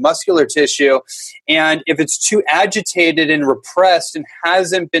the muscular tissue. And if it's too agitated and repressed and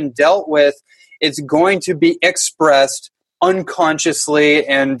hasn't been dealt with, it's going to be expressed unconsciously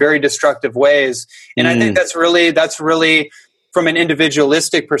in very destructive ways. And I think that's really from an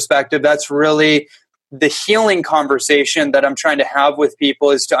individualistic perspective, that's really the healing conversation that I'm trying to have with people,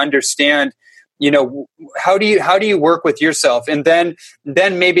 is to understand, how do you work with yourself? And then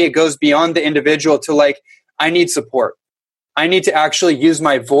maybe it goes beyond the individual to like, I need support. I need to actually use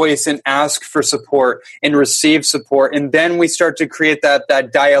my voice and ask for support and receive support. And then we start to create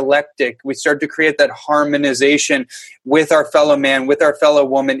that dialectic. We start to create that harmonization with our fellow man, with our fellow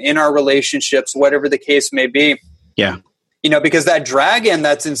woman, in our relationships, whatever the case may be. Yeah. Because that dragon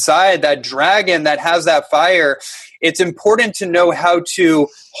that's inside, that dragon that has that fire, it's important to know how to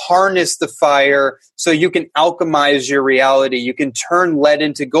harness the fire so you can alchemize your reality. You can turn lead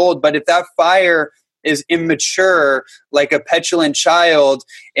into gold. But if that fire is immature, like a petulant child,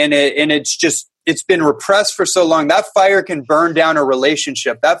 and it's been repressed for so long, that fire can burn down a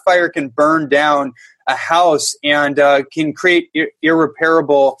relationship. That fire can burn down a house and can create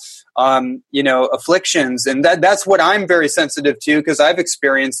irreparable afflictions. And that's what I'm very sensitive to, because I've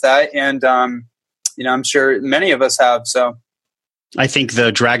experienced that. And I'm sure many of us have. So I think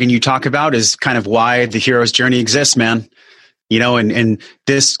the dragon you talk about is kind of why the hero's journey exists, man. And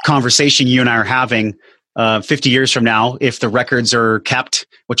this conversation you and I are having 50 years from now, if the records are kept,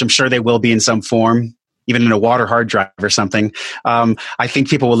 which I'm sure they will be in some form, even in a water hard drive or something, I think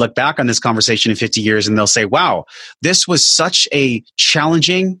people will look back on this conversation in 50 years and they'll say, wow, this was such a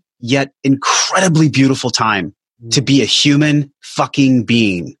challenging yet incredibly beautiful time to be a human fucking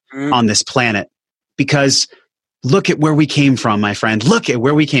being on this planet. Because look at where we came from, my friend. Look at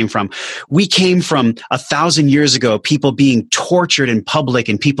where we came from. We came from 1,000 years ago, people being tortured in public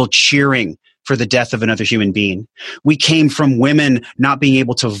and people cheering for the death of another human being. We came from women not being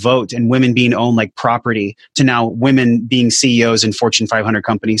able to vote and women being owned like property, to now women being CEOs in Fortune 500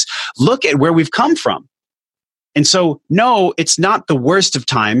 companies. Look at where we've come from. And so, no, it's not the worst of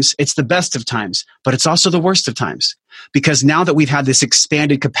times. It's the best of times, but it's also the worst of times. Because now that we've had this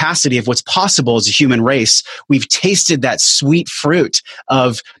expanded capacity of what's possible as a human race, we've tasted that sweet fruit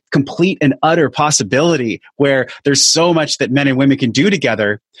of complete and utter possibility, where there's so much that men and women can do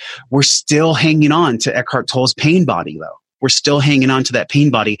together. We're still hanging on to Eckhart Tolle's pain body, though. We're still hanging on to that pain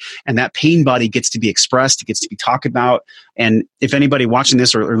body, and that pain body gets to be expressed. It gets to be talked about. And if anybody watching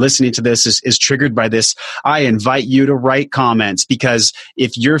this or listening to this is triggered by this, I invite you to write comments, because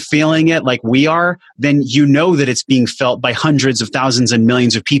if you're feeling it like we are, then you know that it's being felt by hundreds of thousands and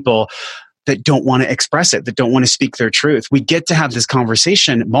millions of people that don't want to express it, that don't want to speak their truth. We get to have this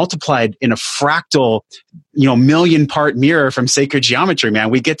conversation multiplied in a fractal, million-part mirror from sacred geometry, man.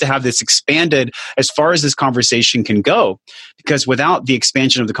 We get to have this expanded as far as this conversation can go, because without the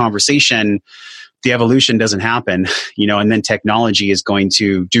expansion of the conversation, the evolution doesn't happen, and then technology is going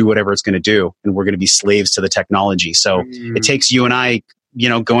to do whatever it's going to do, and we're going to be slaves to the technology. So it takes you and I,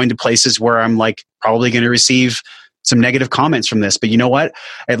 going to places where I'm like probably going to receive some negative comments from this, but you know what?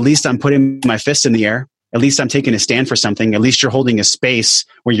 At least I'm putting my fist in the air. At least I'm taking a stand for something. At least you're holding a space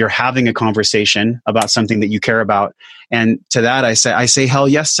where you're having a conversation about something that you care about. And to that, I say hell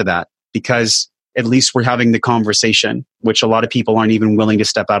yes to that, because at least we're having the conversation, which a lot of people aren't even willing to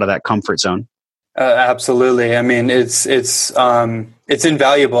step out of that comfort zone. Absolutely. I mean, it's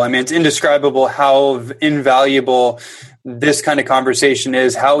invaluable. I mean, it's indescribable how invaluable this kind of conversation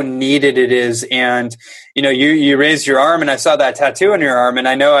is, how needed it is. And, you raised your arm, and I saw that tattoo on your arm, and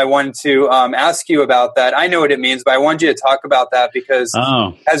I know I wanted to ask you about that. I know what it means, but I wanted you to talk about that because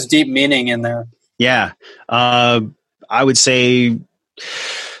it has deep meaning in there. Yeah. I would say,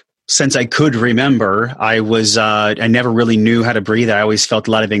 since I could remember, I never really knew how to breathe. I always felt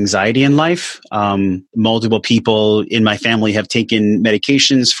a lot of anxiety in life. Multiple people in my family have taken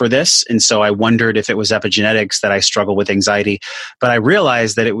medications for this. And so I wondered if it was epigenetics that I struggle with anxiety. But I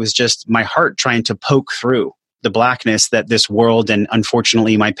realized that it was just my heart trying to poke through. the blackness that this world, and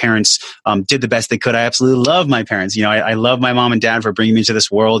unfortunately my parents did the best they could. I absolutely love my parents. I love my mom and dad for bringing me into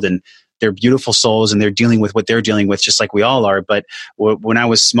this world, and they're beautiful souls, and they're dealing with what they're dealing with just like we all are. But when I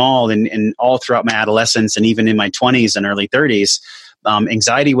was small and all throughout my adolescence and even in my 20s and early 30s,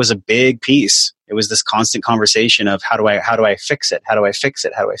 anxiety was a big piece. It was this constant conversation of how do I fix it? How do I fix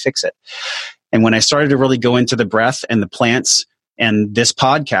it? How do I fix it? And when I started to really go into the breath and the plants and this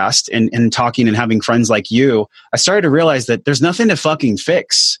podcast and talking and having friends like you, I started to realize that there's nothing to fucking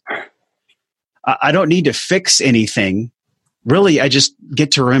fix. I don't need to fix anything. Really, I just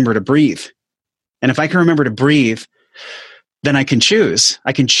get to remember to breathe. And if I can remember to breathe, then I can choose.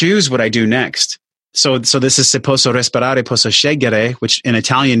 I can choose what I do next. So this is se posso respirare, posso scegliere, which in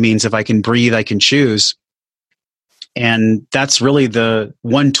Italian means if I can breathe, I can choose. And that's really the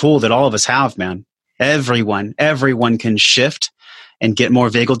one tool that all of us have, man. Everyone can shift and get more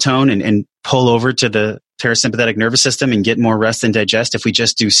vagal tone and pull over to the parasympathetic nervous system and get more rest and digest if we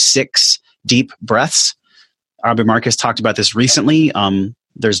just do 6 deep breaths. Aubrey Marcus talked about this recently.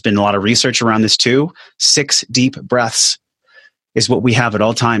 There's been a lot of research around this too. 6 deep breaths is what we have at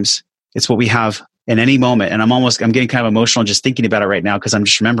all times. It's what we have in any moment. And I'm getting kind of emotional just thinking about it right now because I'm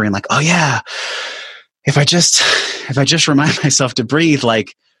just remembering like, oh yeah, if I just remind myself to breathe,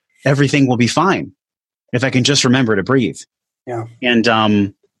 like everything will be fine. If I can just remember to breathe. Yeah.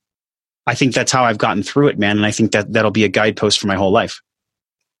 And I think that's how I've gotten through it, man. And I think that'll be a guidepost for my whole life.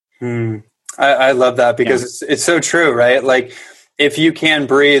 I love that because it's so true, right? Like if you can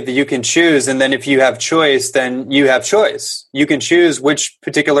breathe, you can choose. And then if you have choice, then you have choice. You can choose which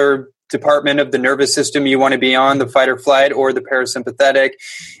particular department of the nervous system you want to be on, the fight or flight or the parasympathetic.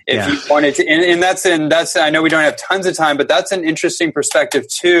 If you wanted to, and that's, I know we don't have tons of time, but that's an interesting perspective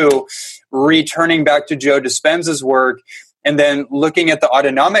too, returning back to Joe Dispenza's work and then looking at the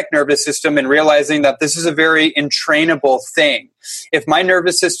autonomic nervous system and realizing that this is a very entrainable thing. If my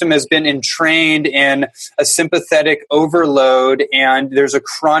nervous system has been entrained in a sympathetic overload and there's a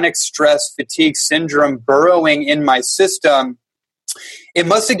chronic stress fatigue syndrome burrowing in my system, it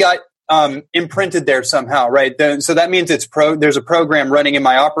must have got imprinted there somehow, right? So that means there's a program running in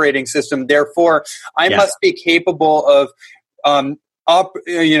my operating system. Therefore, I must be capable of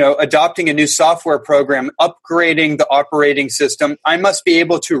adopting a new software program, upgrading the operating system. I must be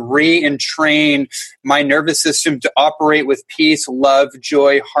able to re-entrain my nervous system to operate with peace, love,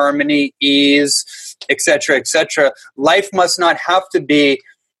 joy, harmony, ease, etc., etc. Life must not have to be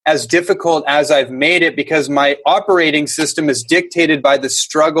as difficult as I've made it because my operating system is dictated by the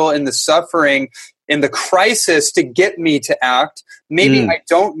struggle and the suffering and the crisis to get me to act. Maybe I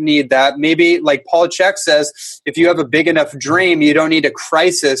don't need that. Maybe, like Paul Chek says, if you have a big enough dream, you don't need a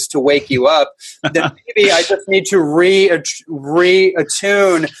crisis to wake you up. Then maybe I just need to reattune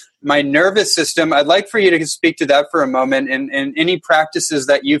my nervous system. I'd like for you to speak to that for a moment and any practices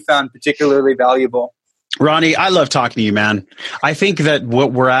that you found particularly valuable. Ronnie, I love talking to you, man. I think that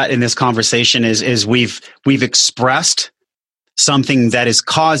what we're at in this conversation is we've expressed something that is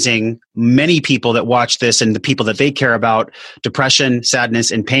causing many people that watch this and the people that they care about depression,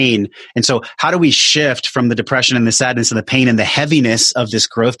 sadness, and pain. And so how do we shift from the depression and the sadness and the pain and the heaviness of this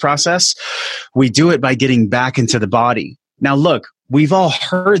growth process? We do it by getting back into the body. Now, look, we've all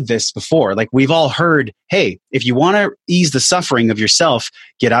heard this before. Like we've all heard, hey, if you want to ease the suffering of yourself,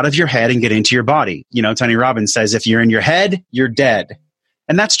 get out of your head and get into your body. Tony Robbins says, if you're in your head, you're dead.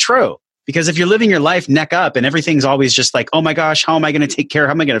 And that's true. Because if you're living your life neck up and everything's always just like, oh my gosh, how am I going to take care?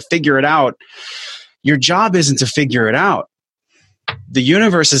 How am I going to figure it out? Your job isn't to figure it out. The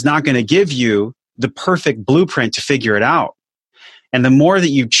universe is not going to give you the perfect blueprint to figure it out. And the more that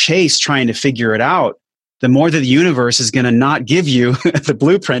you chase trying to figure it out, the more that the universe is going to not give you the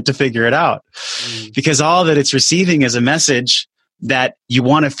blueprint to figure it out. Because all that it's receiving is a message that you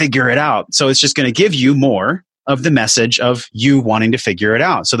want to figure it out. So it's just going to give you more of the message of you wanting to figure it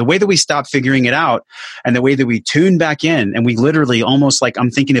out. So the way that we stop figuring it out and the way that we tune back in and we literally almost like, I'm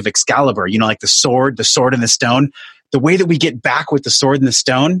thinking of Excalibur, like the sword and the stone. The way that we get back with the sword and the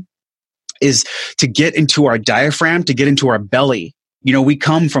stone is to get into our diaphragm, to get into our belly. We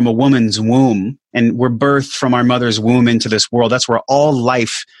come from a woman's womb and we're birthed from our mother's womb into this world. That's where all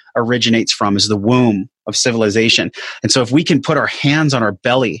life originates from, is the womb of civilization. And so if we can put our hands on our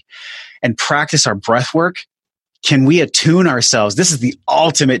belly and practice our breath work, can we attune ourselves? This is the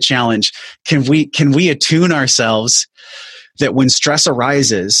ultimate challenge. Can we attune ourselves that when stress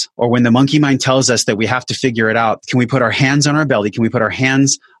arises or when the monkey mind tells us that we have to figure it out, can we put our hands on our belly? Can we put our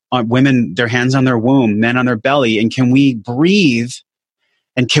hands on women, their hands on their womb, men on their belly? And can we breathe?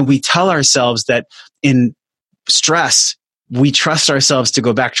 And can we tell ourselves that in stress, we trust ourselves to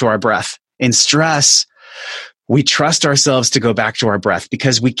go back to our breath? In stress, we trust ourselves to go back to our breath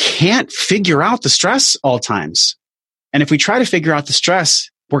because we can't figure out the stress all times. And if we try to figure out the stress,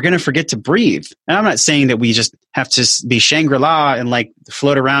 we're going to forget to breathe. And I'm not saying that we just have to be Shangri-La and like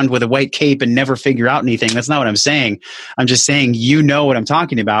float around with a white cape and never figure out anything. That's not what I'm saying. I'm just saying, you know what I'm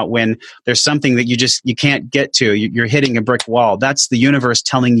talking about when there's something that you can't get to. You're hitting a brick wall. That's the universe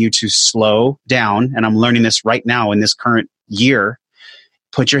telling you to slow down. And I'm learning this right now in this current year.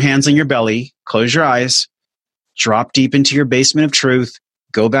 Put your hands on your belly, close your eyes, drop deep into your basement of truth,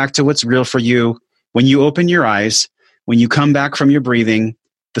 go back to what's real for you. When you open your eyes, when you come back from your breathing,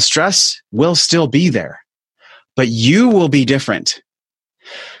 the stress will still be there, but you will be different.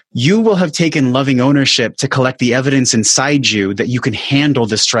 You will have taken loving ownership to collect the evidence inside you that you can handle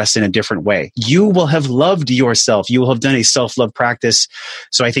the stress in a different way. You will have loved yourself. You will have done a self-love practice.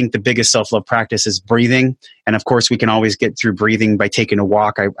 So I think the biggest self-love practice is breathing. And of course, we can always get through breathing by taking a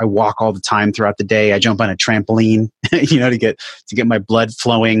walk. I walk all the time throughout the day. I jump on a trampoline, to get my blood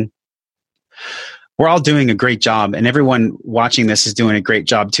flowing. We're all doing a great job, and everyone watching this is doing a great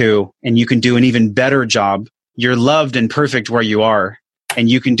job too. And you can do an even better job. You're loved and perfect where you are. And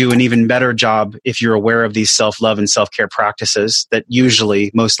you can do an even better job if you're aware of these self-love and self-care practices that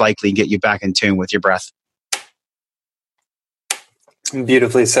usually, most likely, get you back in tune with your breath.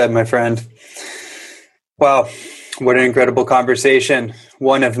 Beautifully said, my friend. Wow. What an incredible conversation.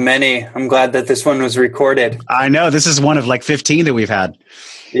 One of many. I'm glad that this one was recorded. I know. This is one of like 15 that we've had.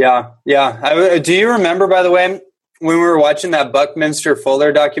 Yeah. Do you remember, by the way, when we were watching that Buckminster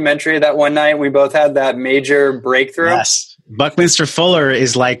Fuller documentary that one night, we both had that major breakthrough? Yes. Buckminster Fuller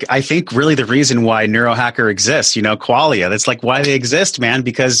is like, I think, really the reason why Neurohacker exists, Qualia. That's like why they exist, man,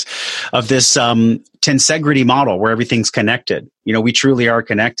 because of this tensegrity model where everything's connected. We truly are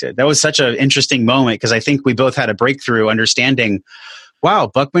connected. That was such an interesting moment because I think we both had a breakthrough understanding, wow,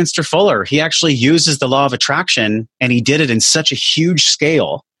 Buckminster Fuller, he actually uses the law of attraction, and he did it in such a huge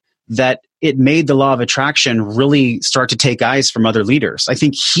scale that it made the law of attraction really start to take eyes from other leaders. I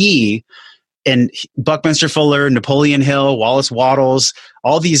think he and Buckminster Fuller, Napoleon Hill, Wallace Wattles,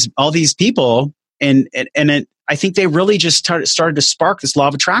 all these people, and I think they really just started to spark this law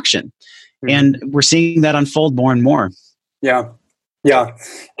of attraction, and we're seeing that unfold more and more. Yeah.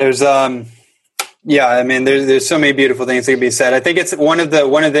 There's there's so many beautiful things that can be said. I think it's one of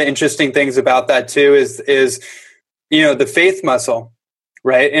the interesting things about that too is the faith muscle.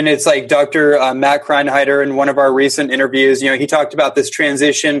 Right. And it's like Dr. Matt Kreinheiter in one of our recent interviews, he talked about this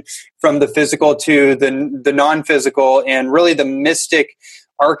transition from the physical to the non-physical. And really the mystic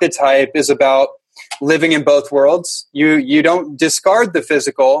archetype is about living in both worlds. You don't discard the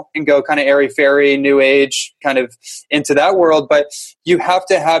physical and go kind of airy-fairy, new age kind of into that world, but you have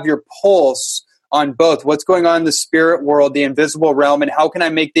to have your pulse on both what's going on in the spirit world, the invisible realm, and how can I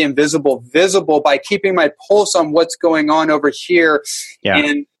make the invisible visible by keeping my pulse on what's going on over here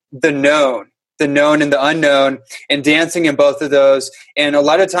in the known and the unknown, and dancing in both of those. And a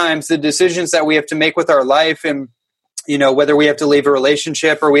lot of times the decisions that we have to make with our life, and whether we have to leave a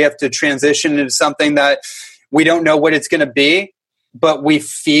relationship or we have to transition into something that we don't know what it's going to be, but we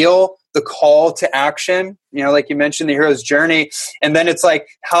feel the call to action, like you mentioned, the hero's journey. And then it's like,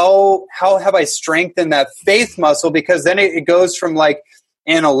 how have I strengthened that faith muscle? Because then it goes from like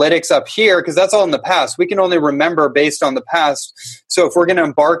analytics up here, because that's all in the past. We can only remember based on the past. So if we're going to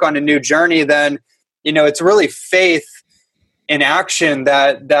embark on a new journey, then, it's really faith in action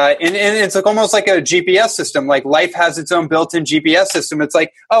that and it's like almost like a GPS system. Like life has its own built-in GPS system. It's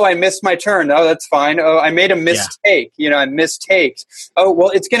like, oh, I missed my turn. Oh, that's fine. Oh, I made a mistake. I mistaked. Oh,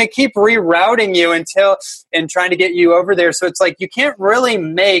 well, it's going to keep rerouting you and trying to get you over there. So it's like you can't really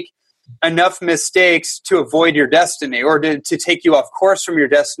make enough mistakes to avoid your destiny or to take you off course from your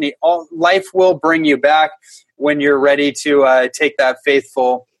destiny. Life will bring you back when you're ready to take that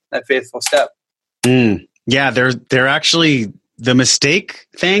faithful step. Yeah, they're actually the mistake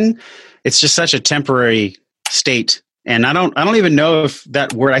thing. It's just such a temporary state. And I don't even know if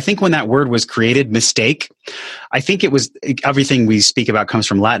that word, I think when that word was created, mistake, I think it was everything we speak about comes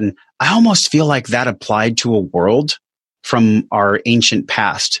from Latin. I almost feel like that applied to a world from our ancient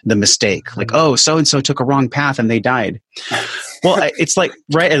past, the mistake. Like, oh, so-and-so took a wrong path and they died. Well, it's like,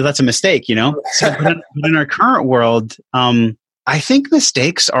 right, that's a mistake, So but in our current world, I think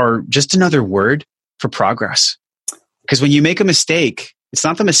mistakes are just another word for progress. Because when you make a mistake, it's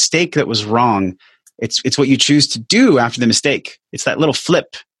not the mistake that was wrong. It's what you choose to do after the mistake. It's that little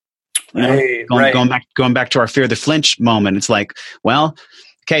flip. Going back to our fear the flinch moment. It's like, well,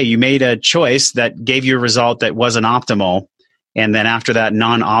 okay, you made a choice that gave you a result that wasn't optimal. And then after that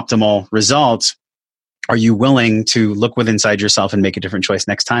non-optimal result, are you willing to look inside yourself and make a different choice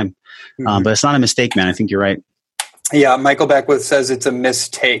next time? But it's not a mistake, man. I think you're right. Yeah, Michael Beckwith says it's a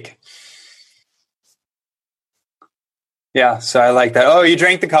mistake. Yeah, so I like that. Oh, you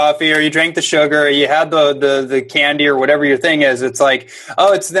drank the coffee or you drank the sugar or you had the candy or whatever your thing is. It's like,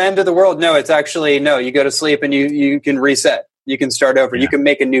 oh, it's the end of the world. No, it's actually, no, you go to sleep and you can reset. You can start over. Yeah. You can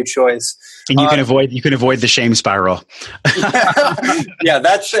make a new choice. And you can avoid the shame spiral. Yeah,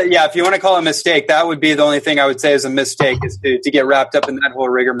 if you want to call it a mistake, that would be the only thing I would say is a mistake is to get wrapped up in that whole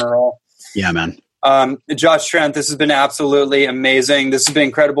rigmarole. Yeah, man. Josh, Trent, this has been absolutely amazing. This has been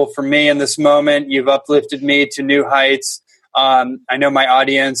incredible for me in this moment. You've uplifted me to new heights. I know my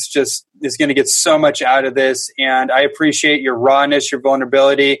audience just is going to get so much out of this, and I appreciate your rawness, your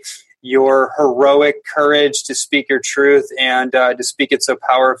vulnerability, your heroic courage to speak your truth and to speak it so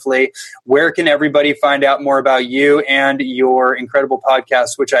powerfully. Where can everybody find out more about you and your incredible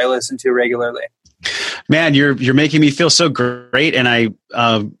podcast, which I listen to regularly? Man, you're making me feel so great, and I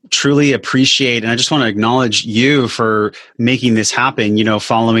truly appreciate, and I just want to acknowledge you for making this happen,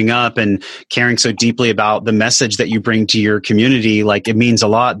 following up and caring so deeply about the message that you bring to your community. Like, it means a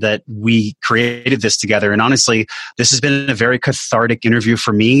lot that we created this together. And honestly, this has been a very cathartic interview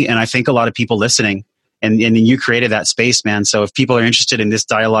for me, and I think a lot of people listening, and you created that space, man. So if people are interested in this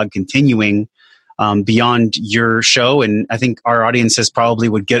dialogue continuing, beyond your show, and I think our audiences probably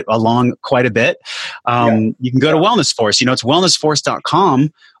would get along quite a bit. You can go to Wellness Force. It's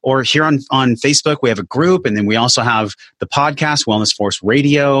wellnessforce.com, or here on Facebook, we have a group, and then we also have the podcast, Wellness Force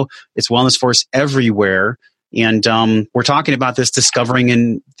Radio. It's Wellness Force everywhere. And we're talking about this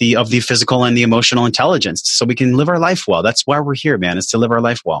discovering of the physical and the emotional intelligence so we can live our life well. That's why we're here, man, is to live our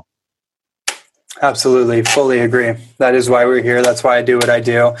life well. Absolutely. Fully agree. That is why we're here. That's why I do what I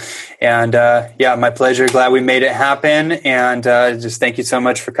do. And my pleasure. Glad we made it happen. And just thank you so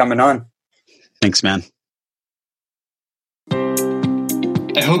much for coming on. Thanks, man.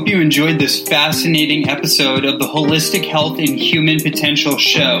 I hope you enjoyed this fascinating episode of the Holistic Health and Human Potential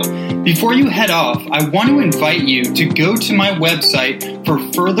Show. Before you head off, I want to invite you to go to my website for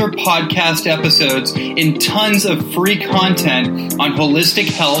further podcast episodes and tons of free content on holistic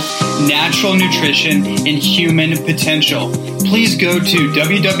health, natural nutrition, and human potential. Please go to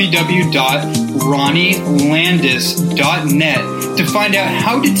www.ronnielandis.net to find out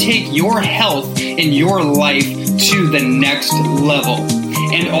how to take your health and your life to the next level.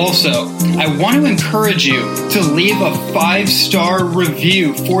 And also, I want to encourage you to leave a 5-star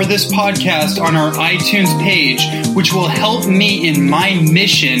review for this podcast on our iTunes page, which will help me in my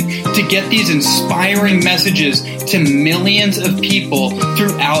mission to get these inspiring messages to millions of people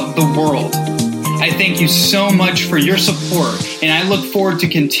throughout the world. I thank you so much for your support, and I look forward to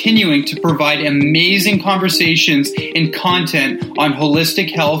continuing to provide amazing conversations and content on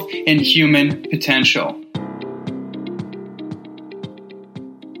holistic health and human potential.